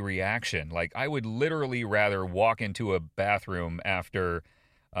 angry reaction. Like I would literally rather walk into a bathroom after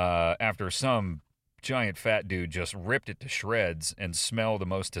some giant fat dude just ripped it to shreds and smell the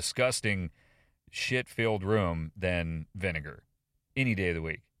most disgusting, shit-filled room than vinegar any day of the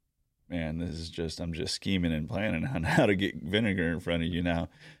week. Man, I'm just scheming and planning on how to get vinegar in front of you now.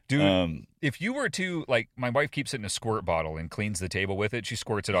 Dude, if you were to, like, my wife keeps it in a squirt bottle and cleans the table with it. She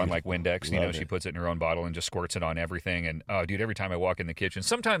squirts it on, like, Windex. She puts it in her own bottle and just squirts it on everything. And, dude, every time I walk in the kitchen,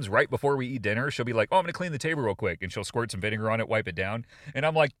 sometimes right before we eat dinner, she'll be like, oh, I'm going to clean the table real quick. And she'll squirt some vinegar on it, wipe it down. And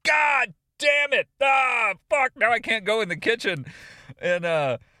I'm like, God damn it. Fuck, now I can't go in the kitchen. And,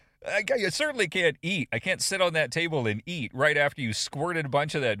 I certainly can't eat. I can't sit on that table and eat right after you squirted a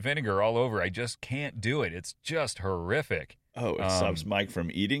bunch of that vinegar all over. I just can't do it. It's just horrific. Oh, it stops Mike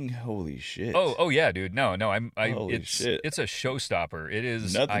from eating? Holy shit. Oh yeah, dude. No. Holy shit. It's a showstopper. It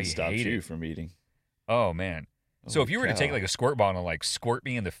is. Nothing stops you from eating. Oh man. So if you were to take like a squirt bottle and like squirt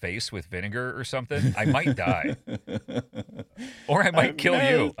me in the face with vinegar or something, I might die. Or I might kill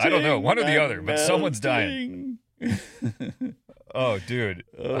you. I don't know. One or the other, but someone's dying. Oh, dude.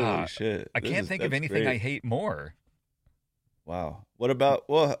 Holy shit. I can't think of anything I hate more. Wow. What about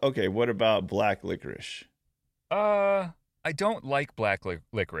black licorice? I don't like black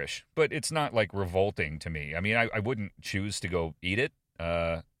licorice, but it's not like revolting to me. I mean, I wouldn't choose to go eat it,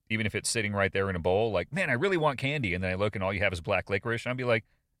 even if it's sitting right there in a bowl. Like, man, I really want candy, and then I look and all you have is black licorice, and I'd be like,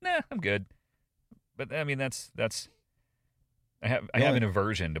 nah, I'm good. But I mean, that's I have an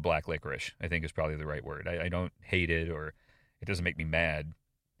aversion to black licorice, I think is probably the right word. I don't hate it, or it doesn't make me mad.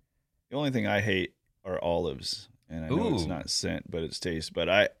 The only thing I hate are olives. And I know it's not scent, but it's taste. But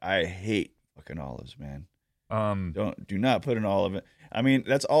I hate fucking olives, man. Do not put an olive in. I mean,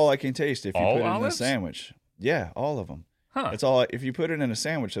 that's all I can taste if you put it in a sandwich. Yeah, all of them. Huh. That's all. If you put it in a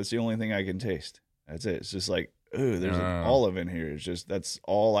sandwich, that's the only thing I can taste. That's it. It's just like, ooh, there's an olive in here. It's just, that's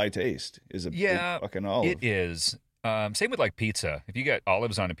all I taste is a big fucking olive. It is. Same with like pizza. If you get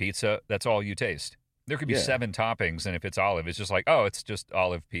olives on a pizza, that's all you taste. There could be 7 toppings, and if it's olive, it's just like, oh, it's just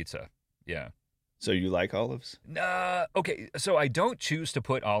olive pizza. Yeah. So you like olives? Okay, so I don't choose to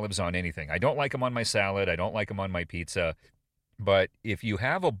put olives on anything. I don't like them on my salad. I don't like them on my pizza. But if you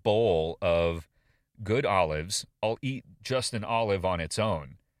have a bowl of good olives, I'll eat just an olive on its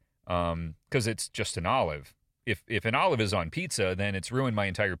own because it's just an olive. If an olive is on pizza, then it's ruined my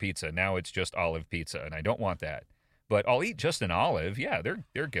entire pizza. Now it's just olive pizza, and I don't want that. But I'll eat just an olive. Yeah,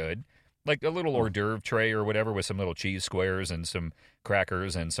 they're good. Like a little hors d'oeuvre tray or whatever with some little cheese squares and some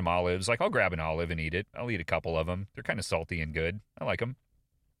crackers and some olives. Like I'll grab an olive and eat it. I'll eat a couple of them. They're kind of salty and good. I like them.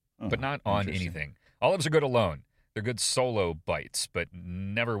 But not on anything. Olives are good alone. They're good solo bites, but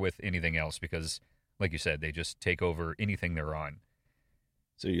never with anything else because, like you said, they just take over anything they're on.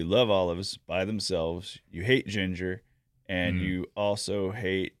 So you love olives by themselves. You hate ginger, and you also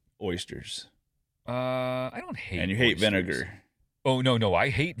hate oysters. I don't hate And you hate oysters. vinegar. Oh, no. I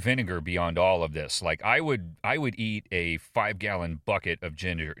hate vinegar beyond all of this. Like, I would eat a 5-gallon bucket of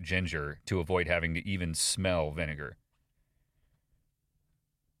ginger to avoid having to even smell vinegar.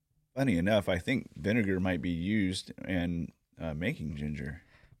 Funny enough, I think vinegar might be used in making ginger.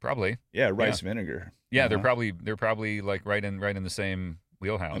 Probably. Yeah, rice vinegar. Yeah, they're probably like right in the same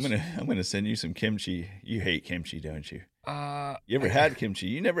wheelhouse. I'm gonna send you some kimchi. You hate kimchi, don't you? You ever had kimchi?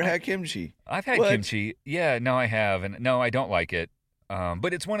 You never had kimchi. I've had kimchi. Yeah, no, I have, and no, I don't like it.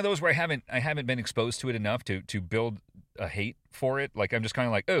 But it's one of those where I haven't been exposed to it enough to build a hate for it. Like I'm just kind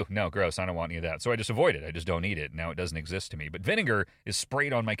of like, oh no, gross. I don't want any of that. So I just avoid it. I just don't eat it. Now it doesn't exist to me. But vinegar is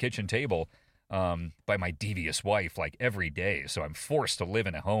sprayed on my kitchen table by my devious wife like every day. So I'm forced to live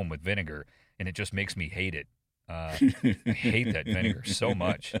in a home with vinegar, and it just makes me hate it. I hate that vinegar so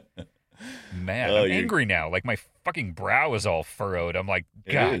much. Mad. I'm angry now. Like my fucking brow is all furrowed. I'm like,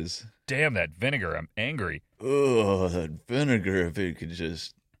 God damn that vinegar. I'm angry. Oh, that vinegar, if it could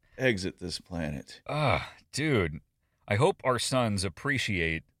just exit this planet. Dude. I hope our sons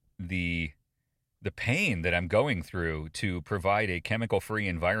appreciate the pain that I'm going through to provide a chemical-free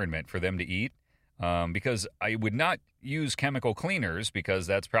environment for them to eat. Because I would not use chemical cleaners because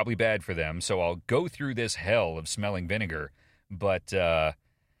that's probably bad for them. So I'll go through this hell of smelling vinegar. But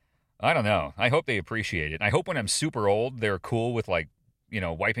I don't know. I hope they appreciate it. I hope when I'm super old, they're cool with like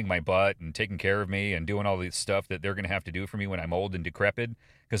wiping my butt and taking care of me and doing all this stuff that they're going to have to do for me when I'm old and decrepit.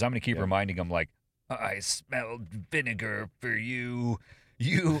 Because I'm going to keep reminding them, like, I smelled vinegar for you.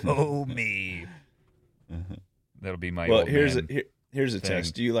 You owe me. That'll be my old here's man here's a thing.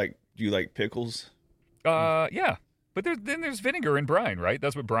 test. Do you like pickles? Yeah. But then there's vinegar in brine, right?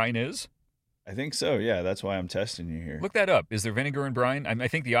 That's what brine is. I think so. Yeah, that's why I'm testing you here. Look that up. Is there vinegar in brine? I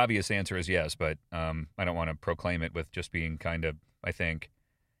think the obvious answer is yes, but I don't want to proclaim it with just being kind of. I think.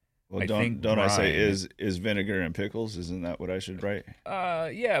 Well, think don't I say brine- is vinegar in pickles? Isn't that what I should write?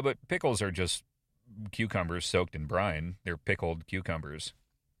 Yeah, but pickles are just cucumbers soaked in brine. They're pickled cucumbers.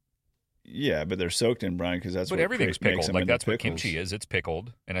 Yeah, but they're soaked in brine because that's But what everything's makes pickled. them Like into that's what pickles. kimchi is. It's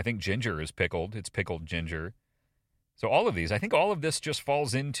pickled, and I think ginger is pickled. It's pickled ginger. So all of these, I think all of this just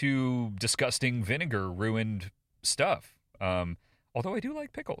falls into disgusting vinegar ruined stuff. Although I do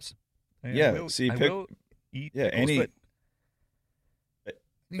like pickles. I will eat pickles, any. but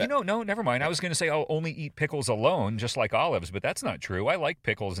no, never mind. I was going to say I'll only eat pickles alone, just like olives, but that's not true. I like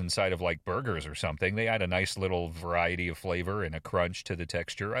pickles inside of like burgers or something. They add a nice little variety of flavor and a crunch to the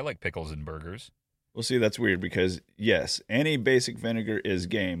texture. I like pickles in burgers. Well, see, that's weird because, yes, any basic vinegar is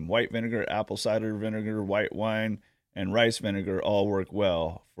game. White vinegar, apple cider vinegar, white wine, and rice vinegar all work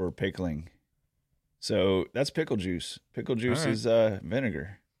well for pickling. So that's pickle juice. Pickle juice is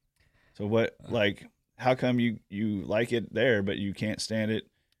vinegar. So how come you like it there, but you can't stand it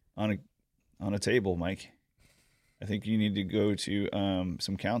on a table, Mike? I think you need to go to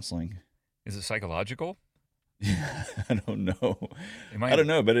some counseling. Is it psychological? I don't know. I don't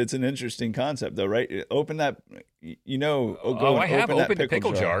know, but it's an interesting concept, though, right? Open that, I have opened that a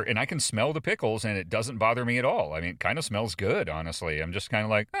pickle jar, and I can smell the pickles, and it doesn't bother me at all. I mean, it kind of smells good, honestly. I'm just kind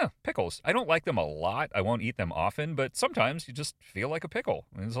of like, pickles. I don't like them a lot. I won't eat them often, but sometimes you just feel like a pickle.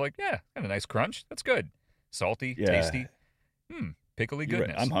 And it's like, got a nice crunch. That's good. Salty, tasty. Pickly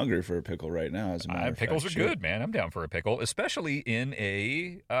goodness. Right. I'm hungry for a pickle right now, as a matter of pickles fact. are good, man. I'm down for a pickle, especially in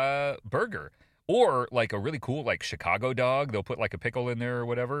a burger. Or like a really cool like Chicago dog, they'll put like a pickle in there or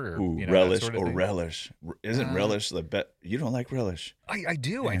whatever. Or, relish that sort of or thing. relish. Isn't relish the best? You don't like relish? I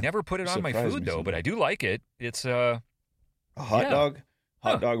do. Yeah. I never put it on my food though, but I do like it. It's a hot dog.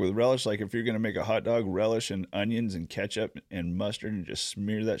 Hot dog with relish. Like if you're gonna make a hot dog, relish and onions and ketchup and mustard and just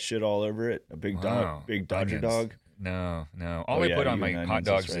smear that shit all over it. A big Dodger onions. dog. No. All I put on my hot onions,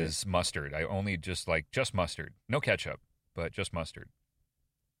 dogs that's right. is mustard. I only just mustard. No ketchup, but just mustard.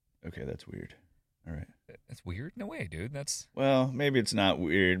 Okay, that's weird. All right. That's weird? No way, dude. Well, maybe it's not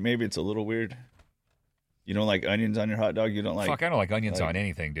weird. Maybe it's a little weird. You don't like onions on your hot dog? You don't like... Fuck, I don't like onions on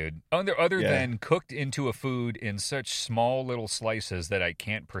anything, dude. Other than cooked into a food in such small little slices that I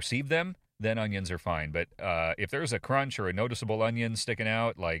can't perceive them, then onions are fine. But if there's a crunch or a noticeable onion sticking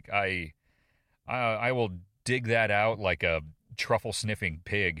out, like I will dig that out like a truffle-sniffing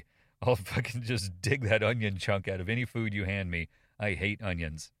pig. I'll fucking just dig that onion chunk out of any food you hand me. I hate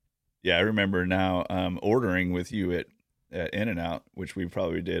onions. Yeah, I remember now ordering with you at In-N-Out, which we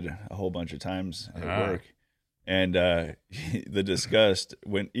probably did a whole bunch of times at work. And the disgust,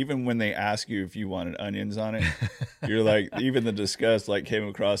 even when they ask you if you wanted onions on it, you're like, even the disgust like came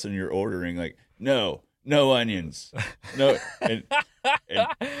across in your ordering, like, no onions. No, and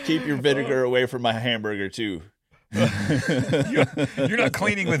keep your vinegar away from my hamburger too. You're not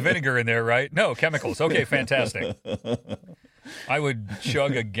cleaning with vinegar in there, right? No, chemicals. Okay, fantastic. I would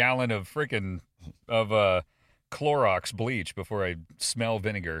chug a gallon of Clorox bleach before I smell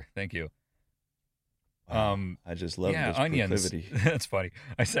vinegar. Thank you. I just love this onions. proclivity. That's funny.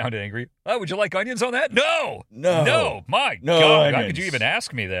 I sound angry. Oh, would you like onions on that? No. My No God, onions. how could you even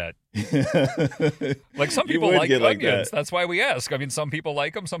ask me that? Like some people would like get onions. like that. That's why we ask. I mean, some people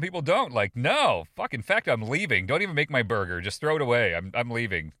like them, some people don't. Like, no. Fuck. In fact, I'm leaving. Don't even make my burger. Just throw it away. I'm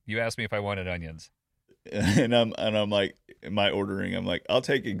leaving. You asked me if I wanted onions. And I'm like, in my ordering, I'm like, I'll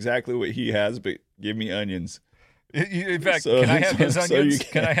take exactly what he has, but give me onions. In fact, So- can I have his so onions? you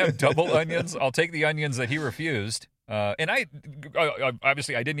Can I have double onions? I'll take the onions that he refused. And I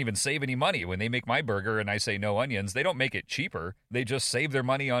obviously I didn't even save any money when they make my burger and I say no onions. They don't make it cheaper. They just save their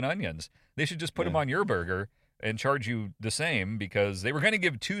money on onions. They should just put them on your burger and charge you the same because they were going to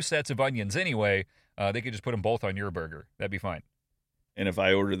give 2 sets of onions anyway. They could just put them both on your burger. That'd be fine. And if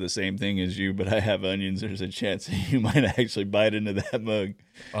I order the same thing as you, but I have onions, there's a chance that you might actually bite into that mug.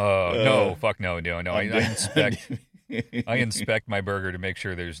 No, fuck no. I I'm inspect my burger to make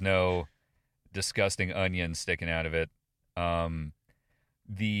sure there's no disgusting onions sticking out of it.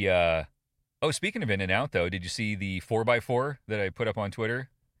 Speaking of In-N-Out though, did you see the 4x4 that I put up on Twitter?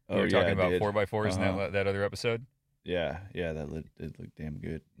 We were talking about 4x4s in that other episode. Yeah, it looked damn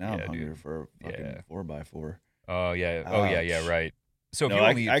good. Now I'm hungry for a fucking 4x4. Oh yeah, right. So if No, you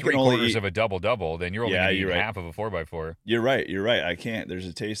only I eat can 3/4 eat. of a double, then you're only Yeah, going to eat you're right. half of a 4x4. You're right. You're right. I can't. There's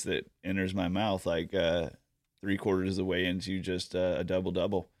a taste that enters my mouth like 3/4 of the way into just a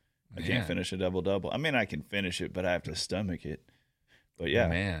double. I can't Man. finish a double. I mean, I can finish it, but I have to stomach it. But yeah.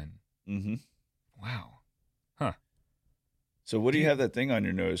 Man. Mm-hmm. Wow. So what do you have that thing on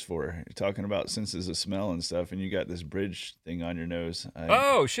your nose for? You're talking about senses of smell and stuff, and you got this bridge thing on your nose.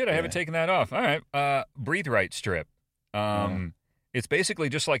 Oh, shit. I haven't yeah. taken that off. All right. Breathe Right strip. It's basically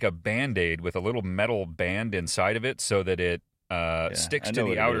just like a Band-Aid with a little metal band inside of it so that it sticks I to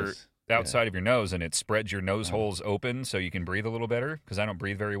know the what it is. outside of your nose, and it spreads your nose Uh-huh. holes open so you can breathe a little better, because I don't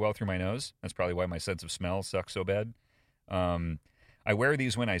breathe very well through my nose. That's probably why my sense of smell sucks so bad. I wear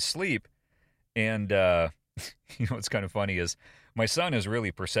these when I sleep, and you know what's kind of funny is my son is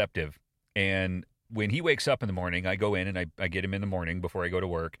really perceptive, and when he wakes up in the morning, I go in and I get him in the morning before I go to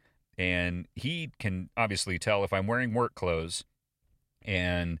work, and he can obviously tell if I'm wearing work clothes,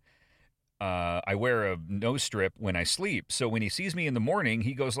 and I wear a nose strip when I sleep. So when he sees me in the morning,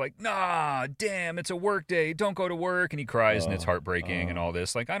 he goes like, "Nah, damn, it's a work day. Don't go to work." And he cries, and it's heartbreaking and all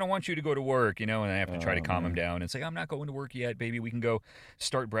this. Like, I don't want you to go to work, you know. And I have to try to calm him down and say, "I'm not going to work yet, baby. We can go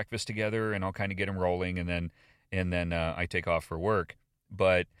start breakfast together," and I'll kind of get him rolling, and then I take off for work.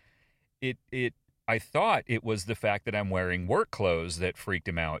 But I thought it was the fact that I'm wearing work clothes that freaked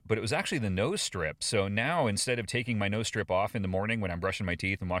him out, but it was actually the nose strip. So now, instead of taking my nose strip off in the morning when I'm brushing my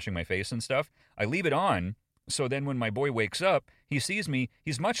teeth and washing my face and stuff, I leave it on. So then when my boy wakes up, he sees me,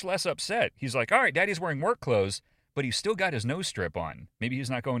 he's much less upset. He's like, "All right, Daddy's wearing work clothes," but he's still got his nose strip on. Maybe he's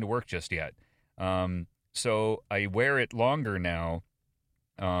not going to work just yet. So I wear it longer now,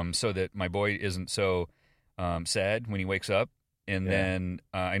 so that my boy isn't so sad when he wakes up. And then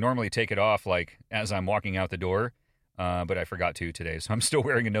I normally take it off like as I'm walking out the door, but I forgot to today. So I'm still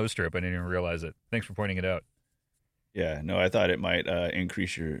wearing a nose strip. I didn't even realize it. Thanks for pointing it out. Yeah, no, I thought it might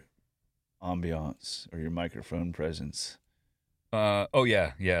increase your ambiance or your microphone presence. Oh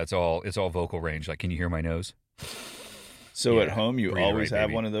yeah, it's all vocal range. Like, can you hear my nose? So Yeah, at home, you breathe always right, have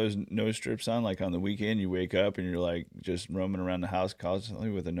baby. one of those nose strips on. Like on the weekend, you wake up and you're like just roaming around the house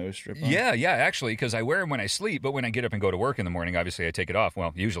constantly with a nose strip on. Yeah, actually, because I wear them when I sleep, but when I get up and go to work in the morning, obviously I take it off.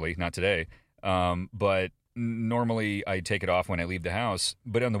 Well, usually, not today. But normally I take it off when I leave the house.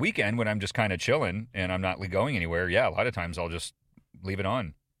 But on the weekend, when I'm just kind of chilling and I'm not going anywhere, yeah, a lot of times I'll just leave it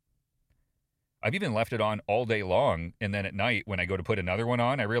on. I've even left it on all day long, and then at night when I go to put another one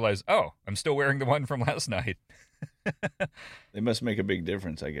on, I realize, oh, I'm still wearing the one from last night. They must make a big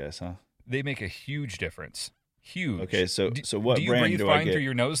difference, I guess, huh? They make a huge difference. Huge. Okay, so what do you brand breathe do I fine get? through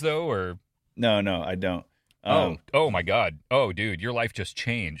your nose though, or? No, I don't. Oh my God. Oh, dude, your life just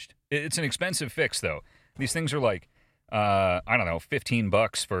changed. It's an expensive fix though. These things are like, I don't know,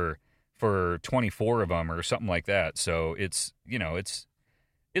 $15 for 24 of them or something like that. So it's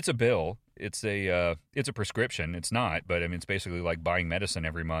a bill. It's a prescription. It's not, but I mean, it's basically like buying medicine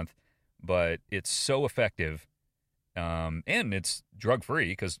every month. But it's so effective, and it's drug free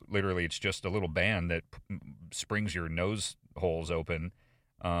because literally it's just a little band that springs your nose holes open,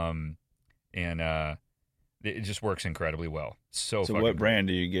 and it just works incredibly well. So what fucking brand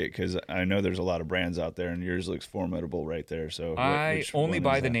do you get? Because I know there's a lot of brands out there, and yours looks formidable right there. So I which only one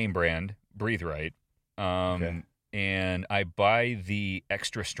buy is the that? name brand, Breathe Right. Okay. And I buy the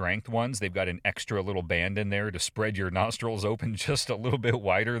extra strength ones. They've got an extra little band in there to spread your nostrils open just a little bit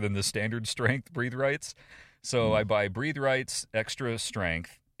wider than the standard strength Breathe Rights. So I buy Breathe Rights extra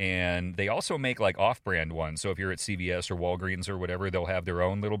strength, and they also make like off-brand ones. So if you're at CVS or Walgreens or whatever, they'll have their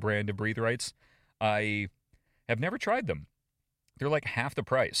own little brand of Breathe Rights. I have never tried them. They're like half the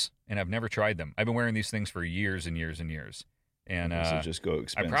price, and I've never tried them. I've been wearing these things for years and years and years. And So just go I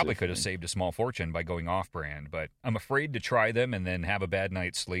expensive. probably could have saved a small fortune by going off-brand, but I'm afraid to try them and then have a bad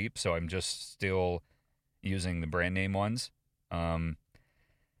night's sleep, so I'm just still using the brand name ones.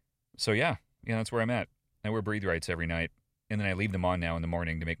 So yeah, that's where I'm at. I wear Breathe Rights every night, and then I leave them on now in the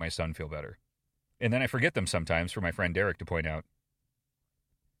morning to make my son feel better. And then I forget them sometimes for my friend Derek to point out.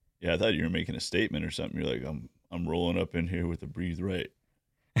 Yeah, I thought you were making a statement or something. You're like, I'm rolling up in here with a Breathe Right.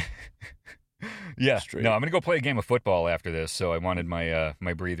 Yeah, Straight. no, I'm gonna go play a game of football after this, so I wanted my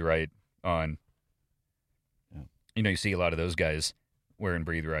my Breathe Right on. Yeah. You see a lot of those guys wearing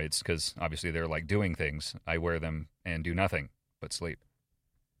Breathe Rights because obviously they're like doing things. I wear them and do nothing but sleep.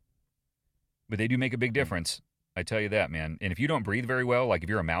 But they do make a big difference. I tell you that, man. And if you don't breathe very well, like if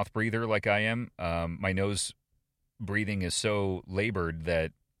you're a mouth breather like I am, my nose breathing is so labored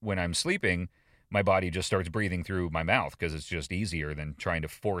that when I'm sleeping, my body just starts breathing through my mouth because it's just easier than trying to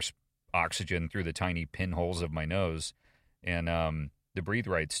force oxygen through the tiny pinholes of my nose. And the Breathe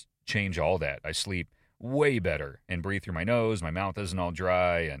Rights change all that. I sleep way better and breathe through my nose. My mouth isn't all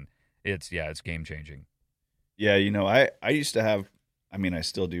dry, and it's game changing. Yeah, I used to have, I mean, I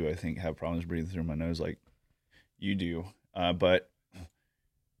still do, I think, have problems breathing through my nose like you do. But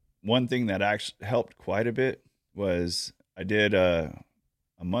one thing that actually helped quite a bit was I did a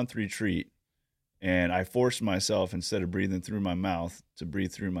month retreat, and I forced myself, instead of breathing through my mouth, to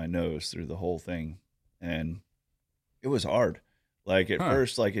breathe through my nose through the whole thing. And it was hard. Like at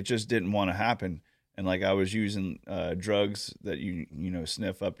first, like it just didn't want to happen. And like I was using drugs that you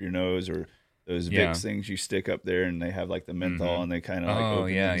sniff up your nose, or those Vicks things you stick up there, and they have like the menthol, and they kind of like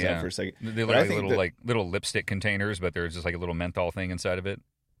open things up for a second. They look like little lipstick containers, but there's just like a little menthol thing inside of it.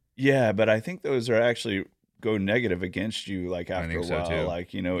 Yeah, but I think those are actually go negative against you like after a while. So like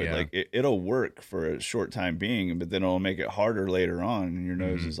it'll work for a short time being, but then it'll make it harder later on. And your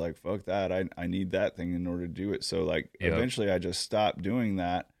nose is like, fuck that. I need that thing in order to do it. So like eventually I just stopped doing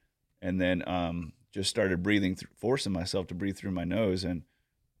that, and then just started breathing, forcing myself to breathe through my nose, and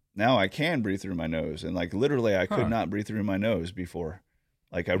now I can breathe through my nose. And like literally I could not breathe through my nose before.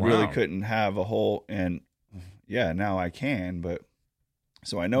 Like I really couldn't have a hole, and now I can, but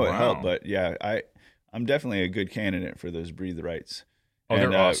so I know it helped, but I'm definitely a good candidate for those Breathe Rights. Oh,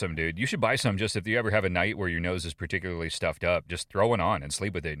 they're awesome, dude. You should buy some just if you ever have a night where your nose is particularly stuffed up, just throw one on and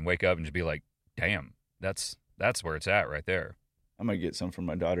sleep with it and wake up and just be like, damn, that's where it's at right there. I'm going to get some for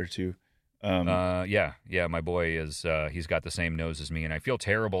my daughter too. My boy is, he's got the same nose as me, and I feel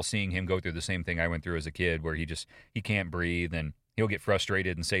terrible seeing him go through the same thing I went through as a kid, where he can't breathe, and he'll get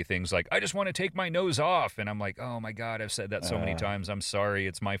frustrated and say things like, I just want to take my nose off. And I'm like, oh my God, I've said that so many times. I'm sorry.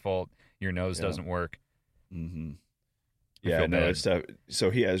 It's my fault. Your nose doesn't work. Mm-hmm. Yeah, no, it's tough. So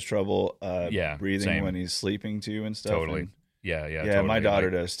he has trouble breathing when he's sleeping too and stuff. Totally. And, yeah. Totally. My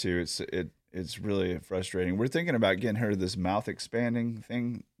daughter does too. It's really frustrating. We're thinking about getting her this mouth expanding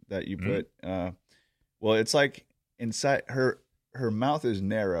thing that you put. Well, it's like inside her mouth is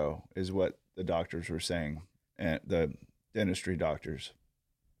narrow, is what the doctors were saying, and the dentistry doctors,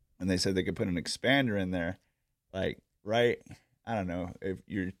 and they said they could put an expander in there, like I don't know, if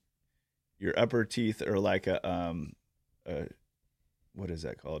your upper teeth are like a what is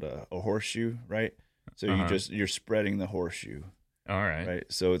that called, a horseshoe, right? So you're spreading the horseshoe. All right.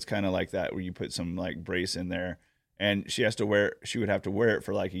 So it's kind of like that, where you put some like brace in there, and she would have to wear it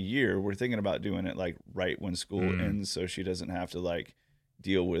for like a year. We're thinking about doing it like right when school ends, so she doesn't have to like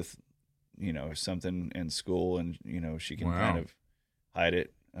deal with something in school, and she can kind of hide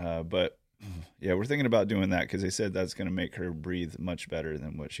it. But yeah, we're thinking about doing that because they said that's going to make her breathe much better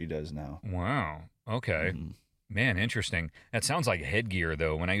than what she does now. Wow. Okay. Man, interesting. That sounds like headgear,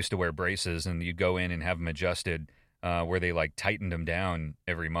 though. When I used to wear braces and you'd go in and have them adjusted, where they like tightened them down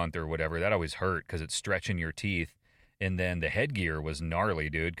every month or whatever, that always hurt because it's stretching your teeth. And then the headgear was gnarly,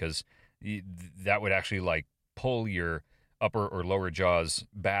 dude, because that would actually like pull your upper or lower jaws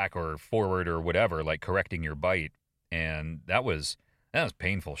back or forward or whatever, like correcting your bite. And that was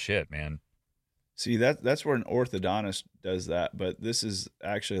painful shit, man. See, that's where an orthodontist does that, but this is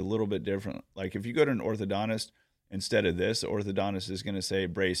actually a little bit different. Like if you go to an orthodontist, instead of this, the orthodontist is going to say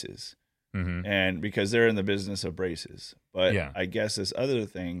braces, and because they're in the business of braces. But I guess this other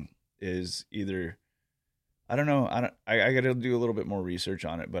thing is either, I don't know, I got to do a little bit more research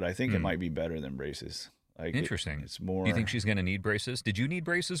on it, but I think it might be better than braces. Like interesting. It's more. Do you think she's going to need braces? Did you need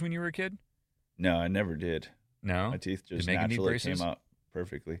braces when you were a kid? No, I never did. No, my teeth just naturally came out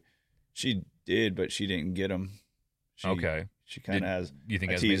perfectly. She did, but she didn't get them. She kind of has. You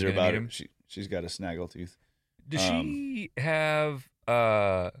think I tease her about it. She's got a snaggle tooth. Does she have?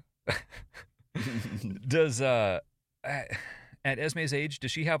 Does at Esme's age,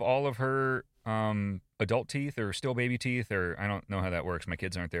 does she have all of her adult teeth or still baby teeth, or I don't know how that works. My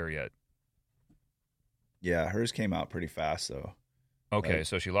kids aren't there yet. Yeah, hers came out pretty fast though. Okay,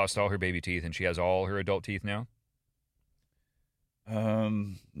 so she lost all her baby teeth and she has all her adult teeth now?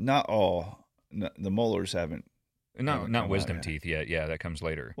 Not all. No, the molars haven't. Not wisdom teeth yet. Yeah, that comes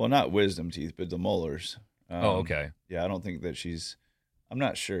later. Well, not wisdom teeth, but the molars. Okay. Yeah, I don't think that I'm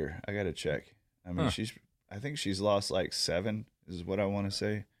not sure. I got to check. I mean, I think she's lost like 7 is what I want to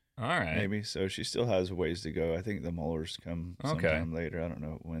say. All right. Maybe. So she still has a ways to go. I think the molars come sometime later. I don't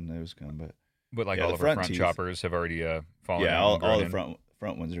know when those come, but like all of her front teeth, choppers have already fallen out. Yeah, all the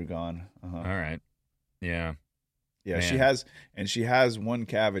front ones are gone. All right. Yeah. Yeah, man. She has one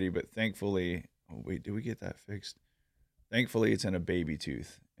cavity, but thankfully, did we get that fixed? Thankfully, it's in a baby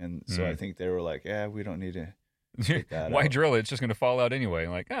tooth, and so I think they were like, we don't need to take that Why out. drill it? It's just going to fall out anyway.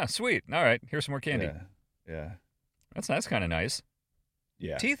 Like, sweet. All right, here's some more candy. Yeah. That's kind of nice.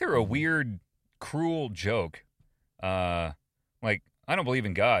 Yeah. Teeth are a weird, cruel joke. Like, I don't believe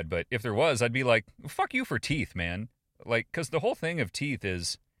in God, but if there was, I'd be like, fuck you for teeth, man. Like, because the whole thing of teeth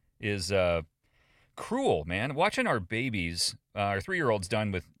is cruel, man. Watching our babies, our 3-year-old's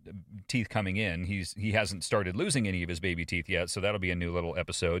done with teeth coming in. He hasn't started losing any of his baby teeth yet, so that'll be a new little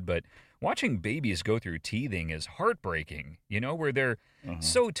episode. But watching babies go through teething is heartbreaking, where they're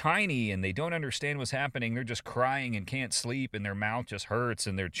so tiny and they don't understand what's happening. They're just crying and can't sleep, and their mouth just hurts,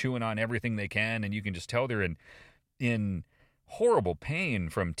 and they're chewing on everything they can, and you can just tell they're in horrible pain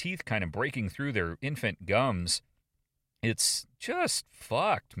from teeth kind of breaking through their infant gums. It's just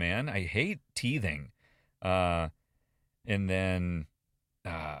fucked, man. I hate teething. And then,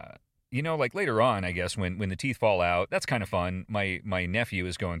 like later on, I guess, when the teeth fall out, that's kind of fun. My nephew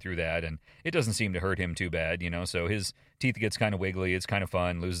is going through that, and it doesn't seem to hurt him too bad, so his teeth gets kind of wiggly. It's kind of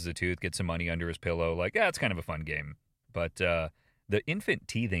fun. Loses a tooth, gets some money under his pillow. Like, yeah, it's kind of a fun game. But the infant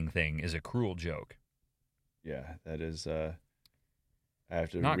teething thing is a cruel joke. Yeah, that is... I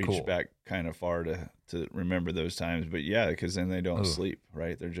have to Not reach cool. back kind of far to remember those times. But yeah, because then they don't sleep,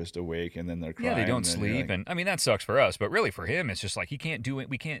 right? They're just awake, and then they're crying. Yeah, they don't sleep. And I mean, that sucks for us. But really for him, it's just like he can't do it.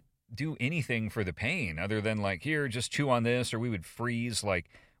 We can't do anything for the pain other than like, here, just chew on this. Or we would freeze, like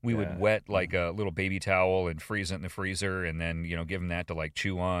we would wet like a little baby towel and freeze it in the freezer. And then, give him that to like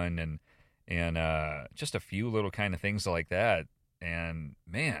chew on and just a few little kind of things like that. And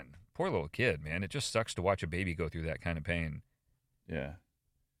man, poor little kid, man. It just sucks to watch a baby go through that kind of pain. Yeah.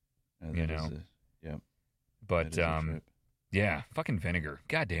 Yeah. But yeah, fucking vinegar.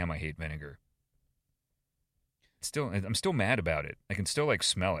 God damn, I hate vinegar. I'm still mad about it. I can still like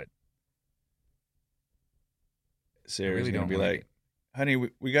smell it. Sarah's really gonna don't be like like, honey,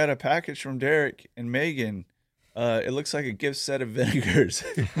 we got a package from Derek and Megan. It looks like a gift set of vinegars.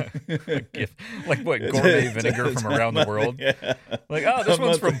 Gift, like what, gourmet vinegar from around the world? Yeah. Like, oh, this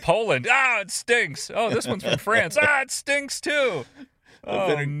one's from Poland. Ah, it stinks. Oh, this one's from France. Ah, it stinks too.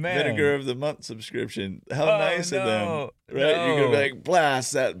 Man. Vinegar of the month subscription. How nice of them, right? No. You're gonna be like,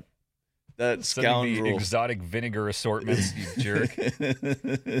 blast that Sending scoundrel. the exotic vinegar assortments, you jerk.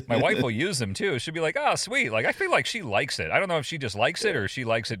 My wife will use them too. She'll be like, oh, sweet. Like, I feel like she likes it. I don't know if she just likes it or she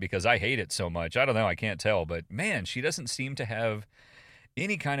likes it because I hate it so much. I don't know. I can't tell. But man, she doesn't seem to have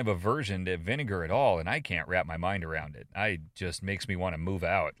any kind of aversion to vinegar at all, and I can't wrap my mind around it. I just makes me want to move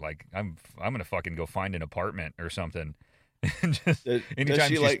out. Like, I'm gonna fucking go find an apartment or something. And just anytime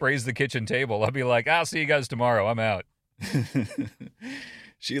she sprays the kitchen table, I'll be like, I'll see you guys tomorrow. I'm out.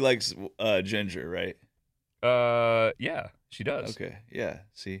 She likes ginger, right? Yeah, she does. Okay, yeah.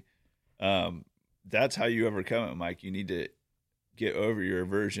 See, that's how you overcome it, Mike. You need to get over your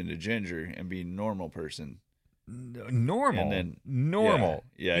aversion to ginger and be a normal person. Normal, and then, normal.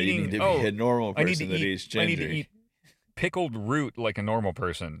 Yeah, you need to be a normal person that eats ginger. I need to eat pickled root like a normal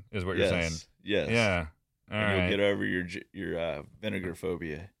person, is what you're saying. Yes. Yeah. You'll get over your vinegar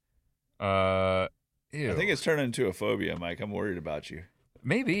phobia. Ew. I think it's turned into a phobia, Mike. I'm worried about you.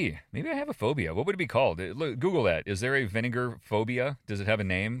 Maybe I have a phobia. What would it be called? Look, Google that. Is there a vinegar phobia? Does it have a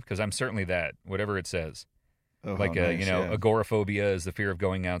name? Because I'm certainly that. Whatever it says. Oh, like nice, agoraphobia is the fear of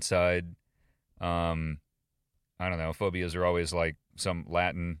going outside. I don't know. Phobias are always like some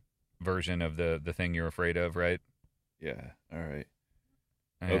Latin version of the thing you're afraid of, right? Yeah. All right.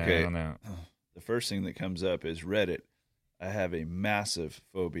 Okay. I don't know. The first thing that comes up is Reddit. I have a massive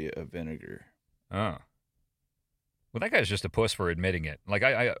phobia of vinegar. Oh. Well, that guy's just a puss for admitting it. Like,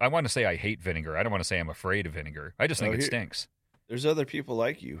 I want to say I hate vinegar. I don't want to say I'm afraid of vinegar. I just think it stinks. There's other people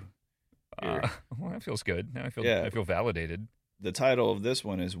like you. Well, that feels good. Now I feel validated. The title of this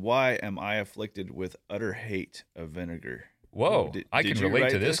one is "Why Am I Afflicted with Utter Hate of Vinegar?" Who? I can relate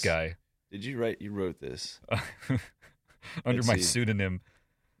to this guy. Did you write? You wrote this under my pseudonym.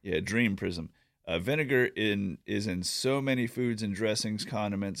 Yeah, Dream Prism. Vinegar is in so many foods and dressings,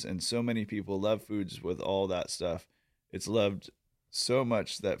 condiments, and so many people love foods with all that stuff. It's loved so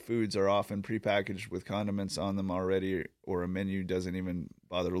much that foods are often prepackaged with condiments on them already, or a menu doesn't even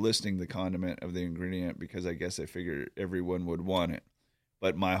bother listing the condiment of the ingredient because I guess they figure everyone would want it.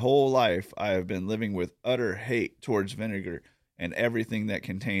 But my whole life, I have been living with utter hate towards vinegar and everything that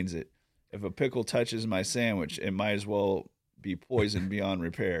contains it. If a pickle touches my sandwich, it might as well be poison beyond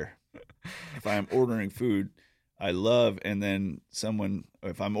repair. If I'm ordering food I love, and then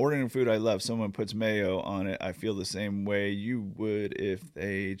if I'm ordering food I love, someone puts mayo on it, I feel the same way you would if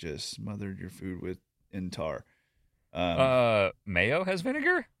they just smothered your food in tar. Mayo has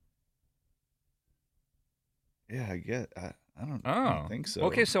vinegar? Yeah, I get. I don't think so.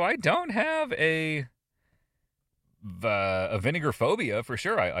 Okay, so I don't have a vinegar phobia for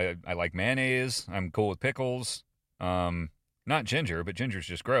sure. I like mayonnaise. I'm cool with pickles. Not ginger, but ginger's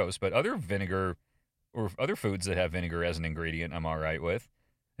just gross. But other vinegar or other foods that have vinegar as an ingredient, I'm all right with.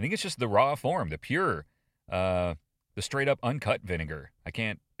 I think it's just the raw form, the pure, the straight up uncut vinegar. I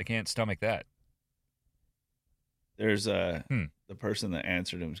can't stomach that. There's the person that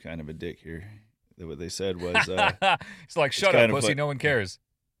answered him is kind of a dick here. What they said was, it's like, shut up, pussy. No one cares.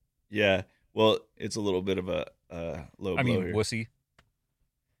 Yeah. Well, it's a little bit of a low blow here. Wussy.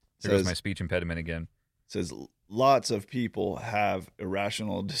 There goes my speech impediment again. Says lots of people have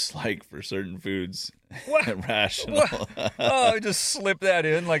irrational dislike for certain foods. What? Irrational. What? Oh, just slip that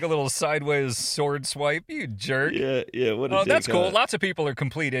in like a little sideways sword swipe, you jerk. Yeah. What? That's cool. Lots of people are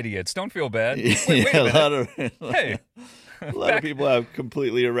complete idiots. Don't feel bad. Wait a minute. A lot of people have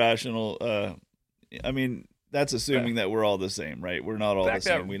completely irrational. I mean, that's assuming that we're all the same, right? We're not all the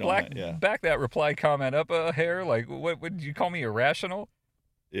same. We don't. Back that reply comment up a hair. Like, what did you call me, irrational?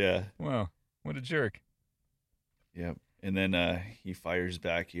 Yeah. Wow, what a jerk. Yep. And then he fires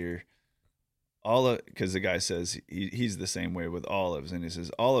back here. Because the guy says he's the same way with olives, and he says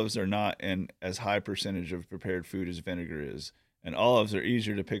olives are not an as high percentage of prepared food as vinegar is, and olives are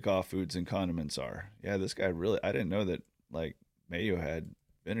easier to pick off foods than condiments are. Yeah, this guy I didn't know that like mayo had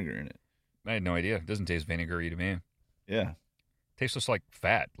vinegar in it. I had no idea. It doesn't taste vinegary to me. Yeah. Tastes just like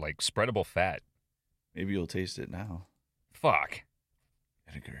fat, like spreadable fat. Maybe you'll taste it now. Fuck.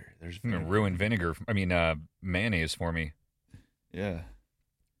 Vinegar. There's vinegar. I'm gonna ruin vinegar. Mayonnaise for me. Yeah.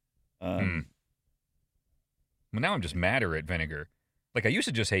 Well, now I'm just madder at vinegar. Like, I used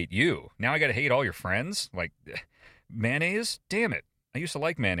to just hate you. Now I got to hate all your friends? Like, mayonnaise? Damn it. I used to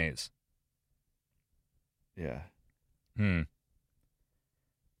like mayonnaise. Yeah. I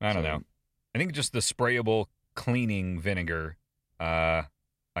don't know. I think just the sprayable cleaning vinegar, I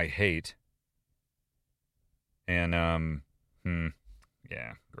hate. And,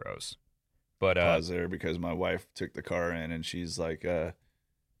 yeah, gross. But pause there because my wife took the car in and she's like,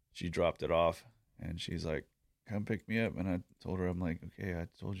 she dropped it off and she's like, come pick me up. And I told her, I'm like, okay, I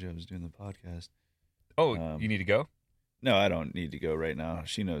told you I was doing the podcast. Oh, you need to go? No, I don't need to go right now.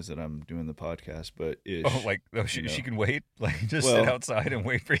 She knows that I'm doing the podcast, but she can wait? Like, just sit outside and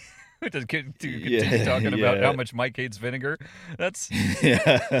wait for you to continue talking about how much Mike hates vinegar? That's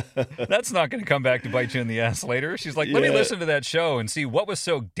that's not going to come back to bite you in the ass later. She's like, let me listen to that show and see what was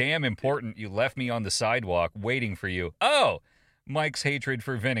so damn important you left me on the sidewalk waiting for you. Oh, Mike's hatred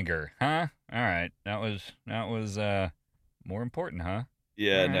for vinegar, huh? All right, that was more important, huh?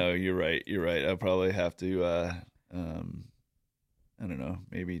 Yeah, right. No, you're right. I'll probably have to. I don't know.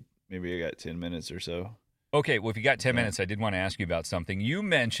 Maybe I got 10 minutes or so. Okay, well, if you got 10 minutes, I did want to ask you about something. You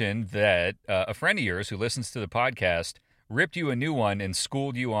mentioned that a friend of yours who listens to the podcast ripped you a new one and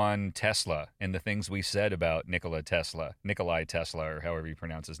schooled you on Tesla and the things we said about Nikolai Tesla, or however you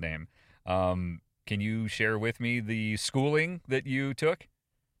pronounce his name. Can you share with me the schooling that you took?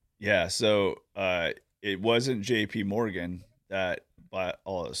 Yeah, so it wasn't J.P. Morgan that bought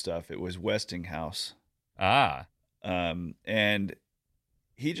all this stuff. It was Westinghouse. Ah. And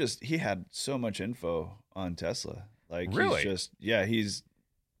he had so much info on Tesla. Like, really? He's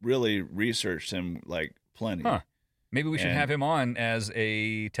really researched him like plenty. Huh. Maybe we should have him on as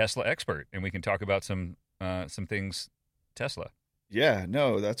a Tesla expert and we can talk about some things Tesla. Yeah,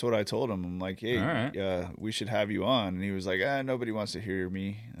 no, that's what I told him. I'm like, hey, right. We should have you on. And he was like, nobody wants to hear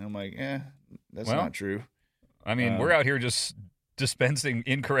me. And I'm like, that's not true. I mean, we're out here just dispensing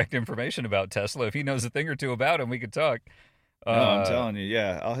incorrect information about Tesla. If he knows a thing or two about him, we could talk. No, I'm telling you,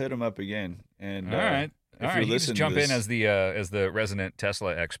 I'll hit him up again. And all right, you just jump in as the resident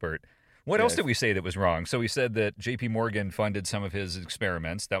Tesla expert. What else did we say that was wrong? So we said that J.P. Morgan funded some of his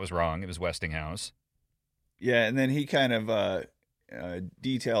experiments. That was wrong. It was Westinghouse. Yeah, and then he kind of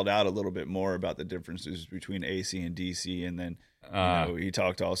detailed out a little bit more about the differences between AC and DC, and then he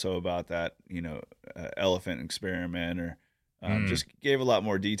talked also about that elephant experiment, or just gave a lot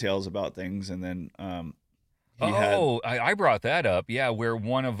more details about things, and then I brought that up. Yeah, where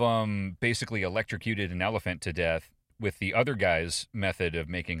one of them basically electrocuted an elephant to death with the other guy's method of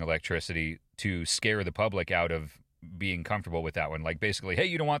making electricity to scare the public out of being comfortable with that one. Like, basically, hey,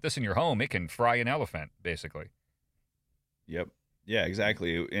 you don't want this in your home. It can fry an elephant, basically. Yep. Yeah,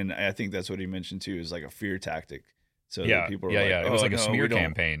 exactly. And I think that's what he mentioned, too, is like a fear tactic. So that people are it was like a smear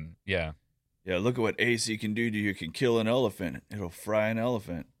campaign. Yeah. Yeah, look at what AC can do to you. It can kill an elephant. It'll fry an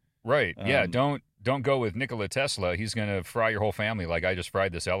elephant. Right. Yeah, don't go with Nikola Tesla. He's going to fry your whole family like I just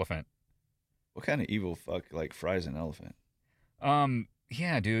fried this elephant. What kind of evil fuck like fries an elephant?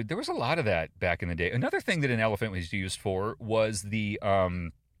 Yeah, dude, there was a lot of that back in the day. Another thing that an elephant was used for was the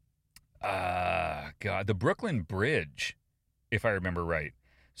the Brooklyn Bridge, if I remember right.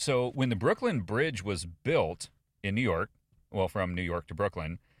 So when the Brooklyn Bridge was built in New York, well, from New York to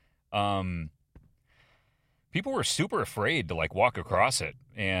Brooklyn, people were super afraid to like walk across it,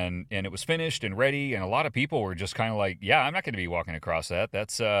 and it was finished and ready, and a lot of people were just kind of like, yeah, I'm not going to be walking across that.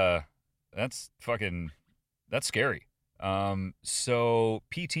 That's scary. So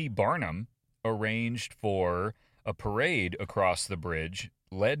P.T. Barnum arranged for a parade across the bridge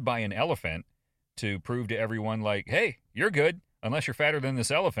led by an elephant to prove to everyone, like, hey, you're good. Unless you're fatter than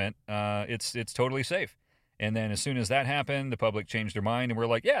this elephant, it's totally safe. And then as soon as that happened, the public changed their mind and we're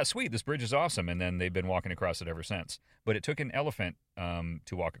like, yeah, sweet, this bridge is awesome. And then they've been walking across it ever since. But it took an elephant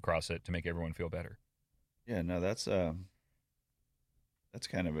to walk across it to make everyone feel better. Yeah, no, that's kind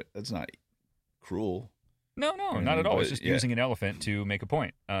of that's not cruel. No, not at all. It's just using an elephant to make a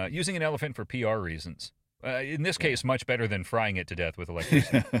point. Using an elephant for PR reasons. In this case, much better than frying it to death with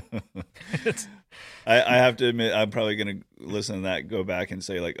electricity. I have to admit, I'm probably going to listen to that, go back and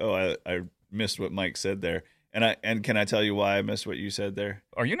say like, oh, I missed what Mike said there. And can I tell you why I missed what you said there?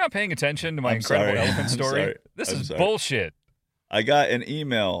 Are you not paying attention to my incredible elephant story? This is bullshit. I got an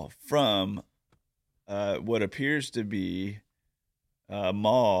email from what appears to be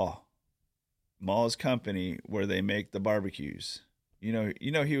Mall's company where they make the barbecues. You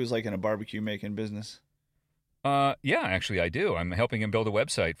know, he was like in a barbecue making business. Yeah, actually I do. I'm helping him build a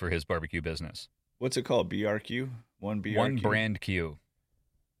website for his barbecue business. What's it called? BRQ? One BRQ? One Brand Q.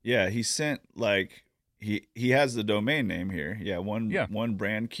 Yeah, he sent like he has the domain name here. Yeah, one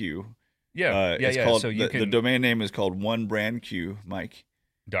Brand Q. Yeah, it's called, so the domain name is called onebrandq,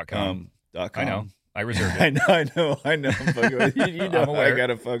 Mike.com. I know. I reserved it. I know. I'm fucking with you. You know I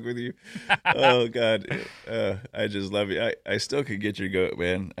gotta fuck with you. Oh God, I just love you. I still could get your goat,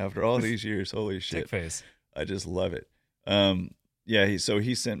 man. After all these years, holy shit. Dick face. I just love it. Yeah. He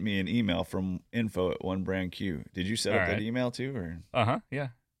sent me an email from info@onebrandq. Did you set up that email too, or? Yeah.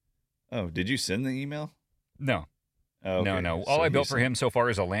 Oh, did you send the email? No. Oh, okay. No. All I built for him so far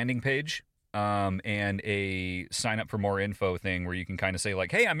is a landing page. And a sign up for more info thing where you can kind of say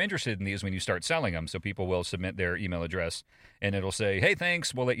like, hey, I'm interested in these when you start selling them. So people will submit their email address and it'll say, hey,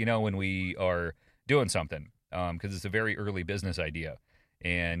 thanks. We'll let you know when we are doing something. Cause it's a very early business idea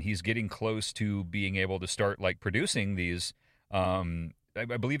and he's getting close to being able to start like producing these. I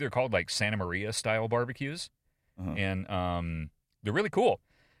believe they're called like Santa Maria style barbecues. And, they're really cool.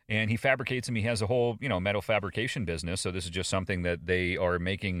 And he fabricates them. He has a whole, metal fabrication business. So this is just something that they are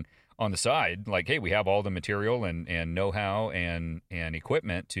making on the side. Like, hey, we have all the material and know-how and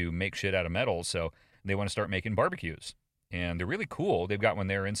equipment to make shit out of metal. So they want to start making barbecues. And they're really cool. They've got one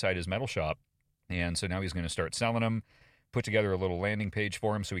there inside his metal shop. And so now he's going to start selling them, put together a little landing page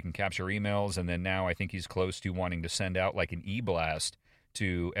for him so he can capture emails. And then now I think he's close to wanting to send out like an e-blast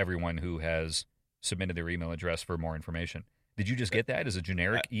to everyone who has submitted their email address for more information. Did you just get that as a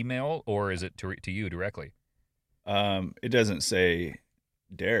generic email or is it to you directly? It doesn't say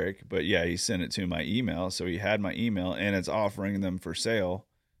Derek, but yeah, he sent it to my email. So he had my email and it's offering them for sale.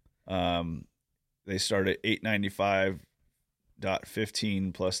 They start at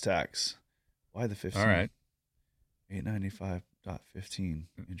 $895.15 plus tax. Why the 15? All right. $895.15.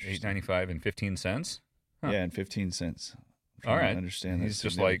 $895 and 15 cents? Huh. Yeah, and 15 cents. All right. I understand that. He's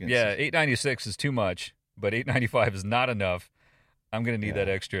just like, yeah, $8.96 is too much, but $8.95 is not enough. I'm going to need that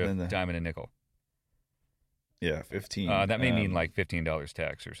extra dime and a nickel. Yeah, 15. That may mean like $15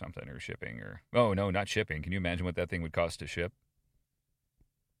 tax or something, or shipping, or oh no, not shipping. Can you imagine what that thing would cost to ship?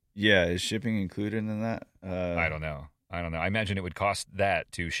 Yeah, is shipping included in that? I don't know. I imagine it would cost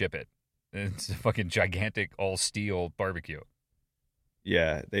that to ship it. It's a fucking gigantic all steel barbecue.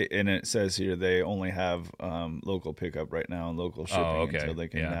 Yeah, and it says here they only have local pickup right now and local shipping until they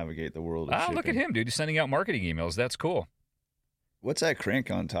can navigate the world of shipping. Look at him, dude. He's sending out marketing emails. That's cool. What's that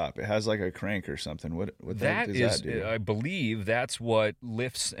crank on top? It has like a crank or something. What that does that do? I believe that's what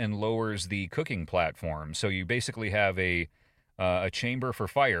lifts and lowers the cooking platform. So you basically have a chamber for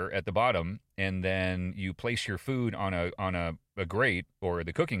fire at the bottom, and then you place your food on a grate or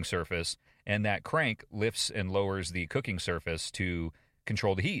the cooking surface, and that crank lifts and lowers the cooking surface to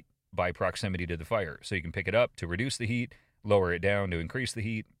control the heat by proximity to the fire. So you can pick it up to reduce the heat, lower it down to increase the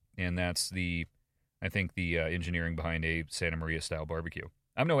heat, and that's the engineering behind a Santa Maria style barbecue.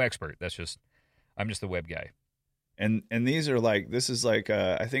 I'm no expert. I'm just the web guy. And these are like, this is like,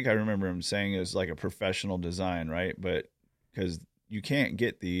 I think I remember him saying it was like a professional design, right? But because you can't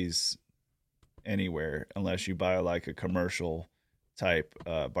get these anywhere unless you buy like a commercial type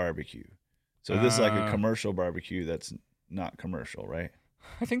barbecue. So this is like a commercial barbecue that's not commercial, right?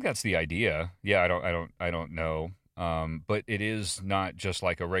 I think that's the idea. Yeah, I don't know. But it is not just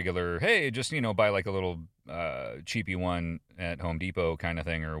like a regular, hey, just, buy like a little cheapy one at Home Depot kind of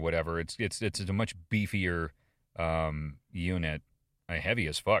thing or whatever. It's a much beefier unit, heavy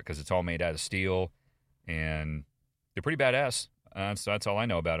as fuck because it's all made out of steel and they're pretty badass. So that's all I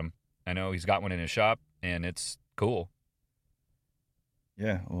know about him. I know he's got one in his shop, and it's cool.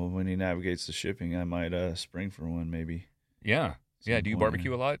 Yeah, well, when he navigates the shipping, I might spring for one maybe. Yeah. Yeah, do you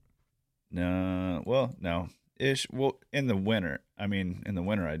barbecue a lot? No, well, no. Ish. Well, in the winter. I mean, in the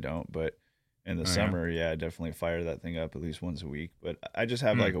winter I don't, but in the summer, I definitely fire that thing up at least once a week. But I just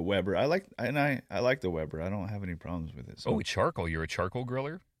have like a Weber. I like the Weber. I don't have any problems with it. So. Oh, charcoal. You're a charcoal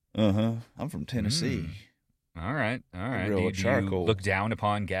griller? Uh-huh. I'm from Tennessee. All right. Do you look down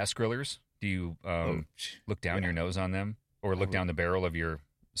upon gas grillers? Do you look down your nose on them? Or look down the barrel of your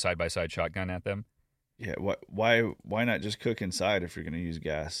side-by-side shotgun at them? Yeah, why not just cook inside if you're going to use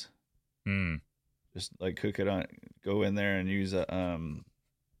gas? Just like cook it on, go in there and use a,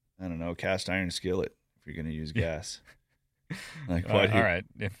 I don't know, cast iron skillet if you're going to use gas. Like, all right,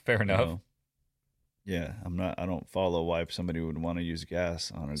 fair enough. Yeah, I don't follow why somebody would want to use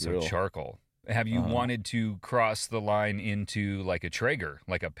gas on a grill. So charcoal. Have you wanted to cross the line into like a Traeger,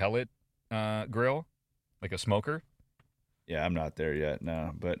 like a pellet grill, like a smoker? Yeah, I'm not there yet,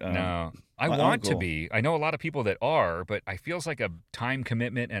 no. But no, I want to be. I know a lot of people that are, but I feels like a time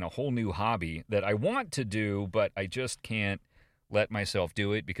commitment and a whole new hobby that I want to do, but I just can't let myself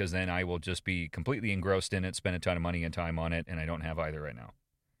do it because then I will just be completely engrossed in it, spend a ton of money and time on it, and I don't have either right now.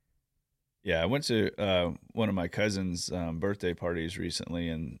 Yeah, I went to one of my cousin's birthday parties recently,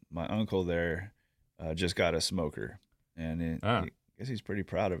 and my uncle there just got a smoker, and I guess he's pretty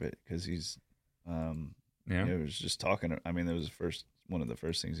proud of it because he's. It was just talking. I mean, that was one of the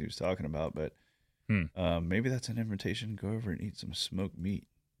first things he was talking about. But maybe that's an invitation to go over and eat some smoked meat.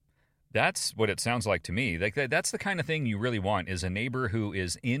 That's what it sounds like to me. Like that's the kind of thing you really want is a neighbor who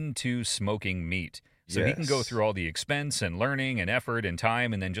is into smoking meat. So he can go through all the expense and learning and effort and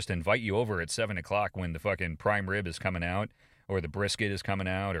time, and then just invite you over at 7:00 when the fucking prime rib is coming out, or the brisket is coming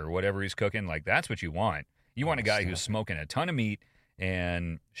out, or whatever he's cooking. Like that's what you want. You want a guy who's smoking a ton of meat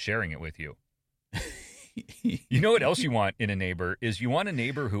and sharing it with you. You know what else you want in a neighbor is you want a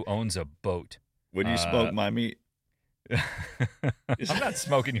neighbor who owns a boat. Would you smoke my meat? I'm not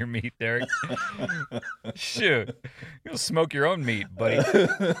smoking your meat, Derek. Shoot. You'll smoke your own meat, buddy.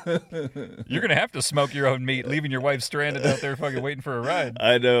 You're going to have to smoke your own meat, leaving your wife stranded out there fucking waiting for a ride.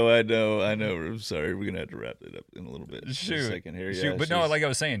 I know. I'm sorry. We're going to have to wrap it up in a little bit. Shoot. Just a second here. Shoot. But no, like I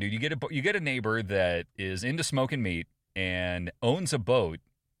was saying, dude, you get a neighbor that is into smoking meat and owns a boat.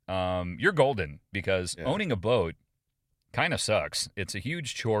 You're golden because owning a boat kind of sucks. It's a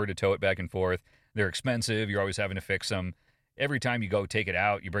huge chore to tow it back and forth. They're expensive. You're always having to fix them. Every time you go take it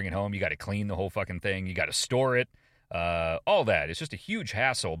out, you bring it home, you got to clean the whole fucking thing. You got to store it, all that. It's just a huge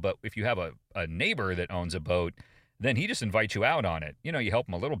hassle. But if you have a neighbor that owns a boat, then he just invites you out on it. You know, you help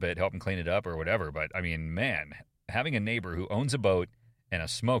him a little bit, help him clean it up or whatever. But, I mean, man, having a neighbor who owns a boat and a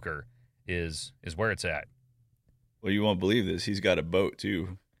smoker is where it's at. Well, you won't believe this. He's got a boat,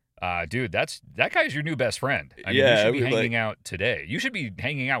 too. Dude, that guy's your new best friend. I mean, you should be hanging out today. You should be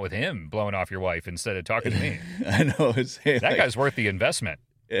hanging out with him, blowing off your wife instead of talking to me. I know. That guy's worth the investment.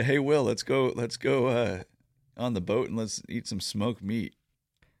 Hey, Will, let's go on the boat and let's eat some smoked meat.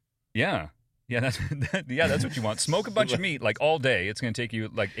 Yeah, that's what you want. Smoke a bunch of meat like all day. It's going to take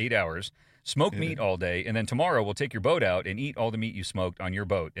you like 8 hours. Smoke meat all day, and then tomorrow we'll take your boat out and eat all the meat you smoked on your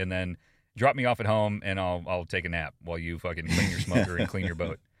boat, and then drop me off at home, and I'll take a nap while you fucking clean your smoker and clean your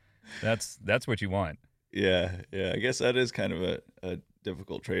boat. That's what you want. Yeah. I guess that is kind of a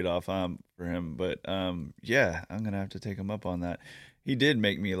difficult trade-off for him, but I'm gonna have to take him up on that. He did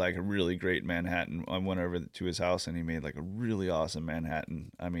make me like a really great Manhattan. I went over to his house and he made like a really awesome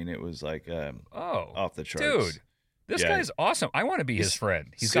Manhattan. I mean, it was like off the charts. Dude, this guy's awesome. I want to be his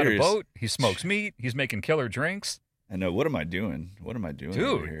friend. He's got a boat. He smokes meat. He's making killer drinks. I know. What am I doing? Dude,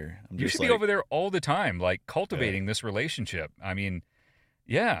 over here? You should be over there all the time, like cultivating this relationship. I mean.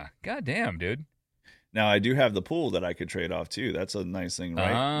 Yeah, goddamn, dude. Now I do have the pool that I could trade off too. That's a nice thing,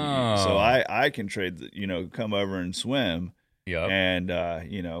 right? Oh. So I can trade, come over and swim. Yep. And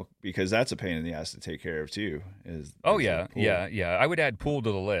because that's a pain in the ass to take care of too. Yeah. I would add pool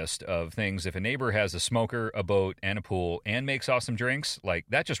to the list of things. If a neighbor has a smoker, a boat, and a pool, and makes awesome drinks, like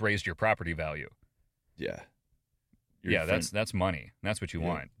that just raised your property value. Yeah. That's money. That's what you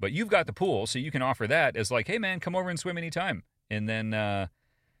want. But you've got the pool, so you can offer that as like, hey man, come over and swim anytime. And then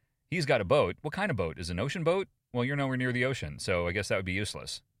he's got a boat. What kind of boat? Is it an ocean boat? Well, you're nowhere near the ocean, so I guess that would be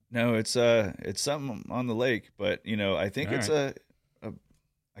useless. No, it's something on the lake, but I think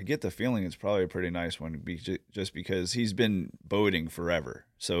I get the feeling it's probably a pretty nice one, just because he's been boating forever.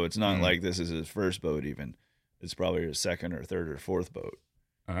 So it's not like this is his first boat even. It's probably his second or third or fourth boat.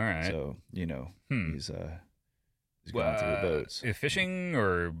 All right. So he's gone through boats. Fishing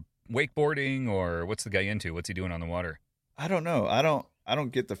or wakeboarding, or what's the guy into? What's he doing on the water? I don't know. I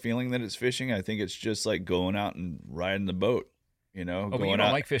don't get the feeling that it's fishing. I think it's just like going out and riding the boat, Oh, going but you don't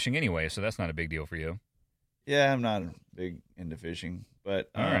out. like fishing anyway, so that's not a big deal for you. Yeah, I'm not big into fishing, but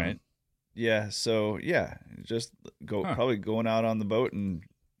All right. Yeah, so yeah, just probably going out on the boat and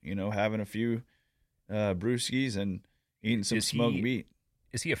having a few brewskis and eating some smoked meat.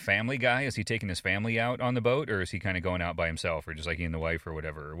 Is he a family guy? Is he taking his family out on the boat, or is he kind of going out by himself, or just like he and the wife, or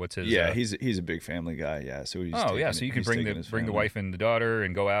whatever? What's his? Yeah, he's a big family guy. Yeah, so he's so you can bring the wife and the daughter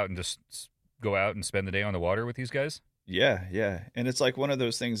and go out and just go out and spend the day on the water with these guys. Yeah, and it's like one of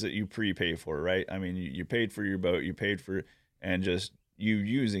those things that you prepay for, right? I mean, you paid for your boat, you paid for, and just you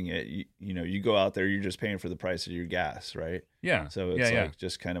using it. You go out there, you're just paying for the price of your gas, right? Yeah. So it's like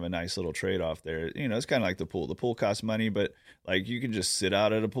just kind of a nice little trade off there. It's kind of like the pool. The pool costs money, but like you can just sit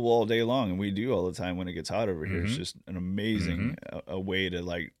out at a pool all day long, and we do all the time when it gets hot over here. It's just an amazing a way to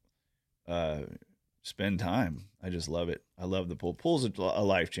like spend time. I just love it. I love the pool. Pool's a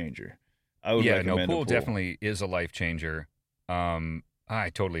life changer. I would recommend pool a pool. Definitely is a life changer. I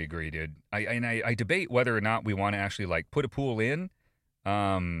totally agree, dude. I debate whether or not we want to actually like put a pool in.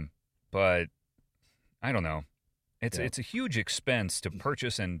 But I don't know. It's a huge expense to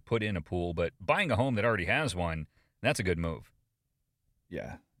purchase and put in a pool, but buying a home that already has one, that's a good move.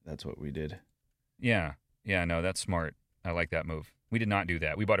 Yeah, that's what we did. Yeah, no, that's smart. I like that move. We did not do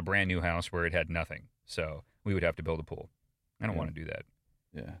that. We bought a brand new house where it had nothing, so we would have to build a pool. I don't want to do that.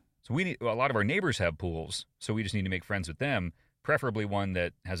 Yeah. So a lot of our neighbors have pools, so we just need to make friends with them, preferably one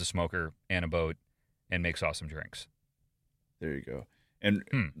that has a smoker and a boat and makes awesome drinks. There you go. And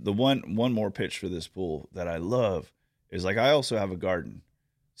the one more pitch for this pool that I love is like I also have a garden.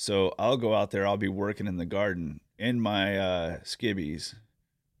 So I'll go out there, I'll be working in the garden in my skibbies.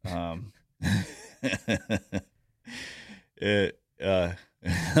 I'll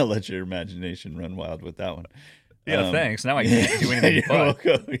let your imagination run wild with that one. Yeah, thanks. Now I can't do anything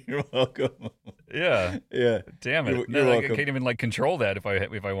but. You're welcome. Yeah. Damn it. You're welcome. I can't even like control that if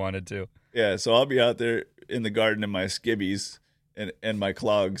I wanted to. Yeah, so I'll be out there in the garden in my skibbies and my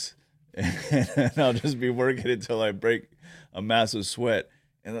clogs, and I'll just be working until I break a massive sweat,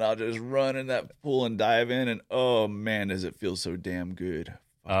 and then I'll just run in that pool and dive in, and oh man, does it feel so damn good.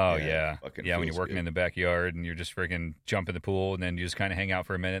 Oh yeah. When you're working good. in the backyard and you're just freaking jump in the pool and then you just kind of hang out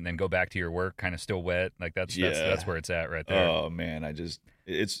for a minute and then go back to your work kind of still wet. Like that's where it's at right there. Oh man,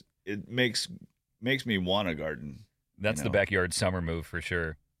 it makes me want a garden. That's the backyard summer move for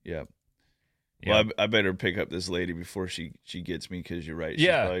sure. Yeah. Well, I better pick up this lady before she gets me, because you're right. She's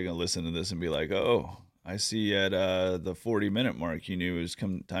probably gonna listen to this and be like, "Oh, I see at the 40-minute mark you knew it was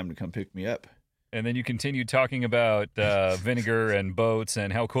time to come pick me up." And then you continue talking about vinegar and boats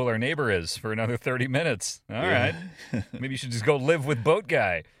and how cool our neighbor is for another 30 minutes. All right. Maybe you should just go live with Boat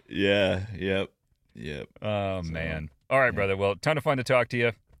Guy. Yeah. Yep. Oh, man. All right, brother. Well, ton of fun to talk to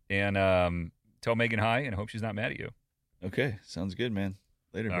you. And tell Megan hi, and I hope she's not mad at you. Okay. Sounds good, man.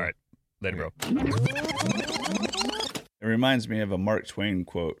 Later, bro. All right. Later, bro. It reminds me of a Mark Twain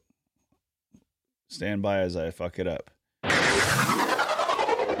quote. Stand by as I fuck it up.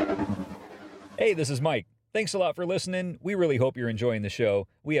 Hey, this is Mike. Thanks a lot for listening. We really hope you're enjoying the show.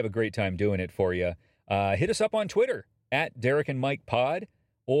 We have a great time doing it for you. Hit us up on Twitter at Derek and Mike Pod,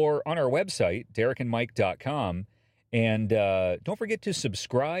 or on our website, derekandmike.com. And don't forget to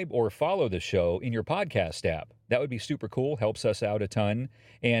subscribe or follow the show in your podcast app. That would be super cool. Helps us out a ton.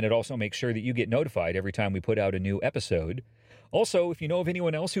 And it also makes sure that you get notified every time we put out a new episode. Also, if you know of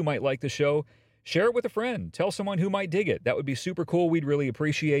anyone else who might like the show, share it with a friend. Tell someone who might dig it. That would be super cool. We'd really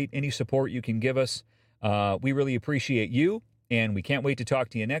appreciate any support you can give us. We really appreciate you, and we can't wait to talk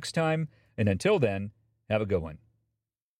to you next time. And until then, have a good one.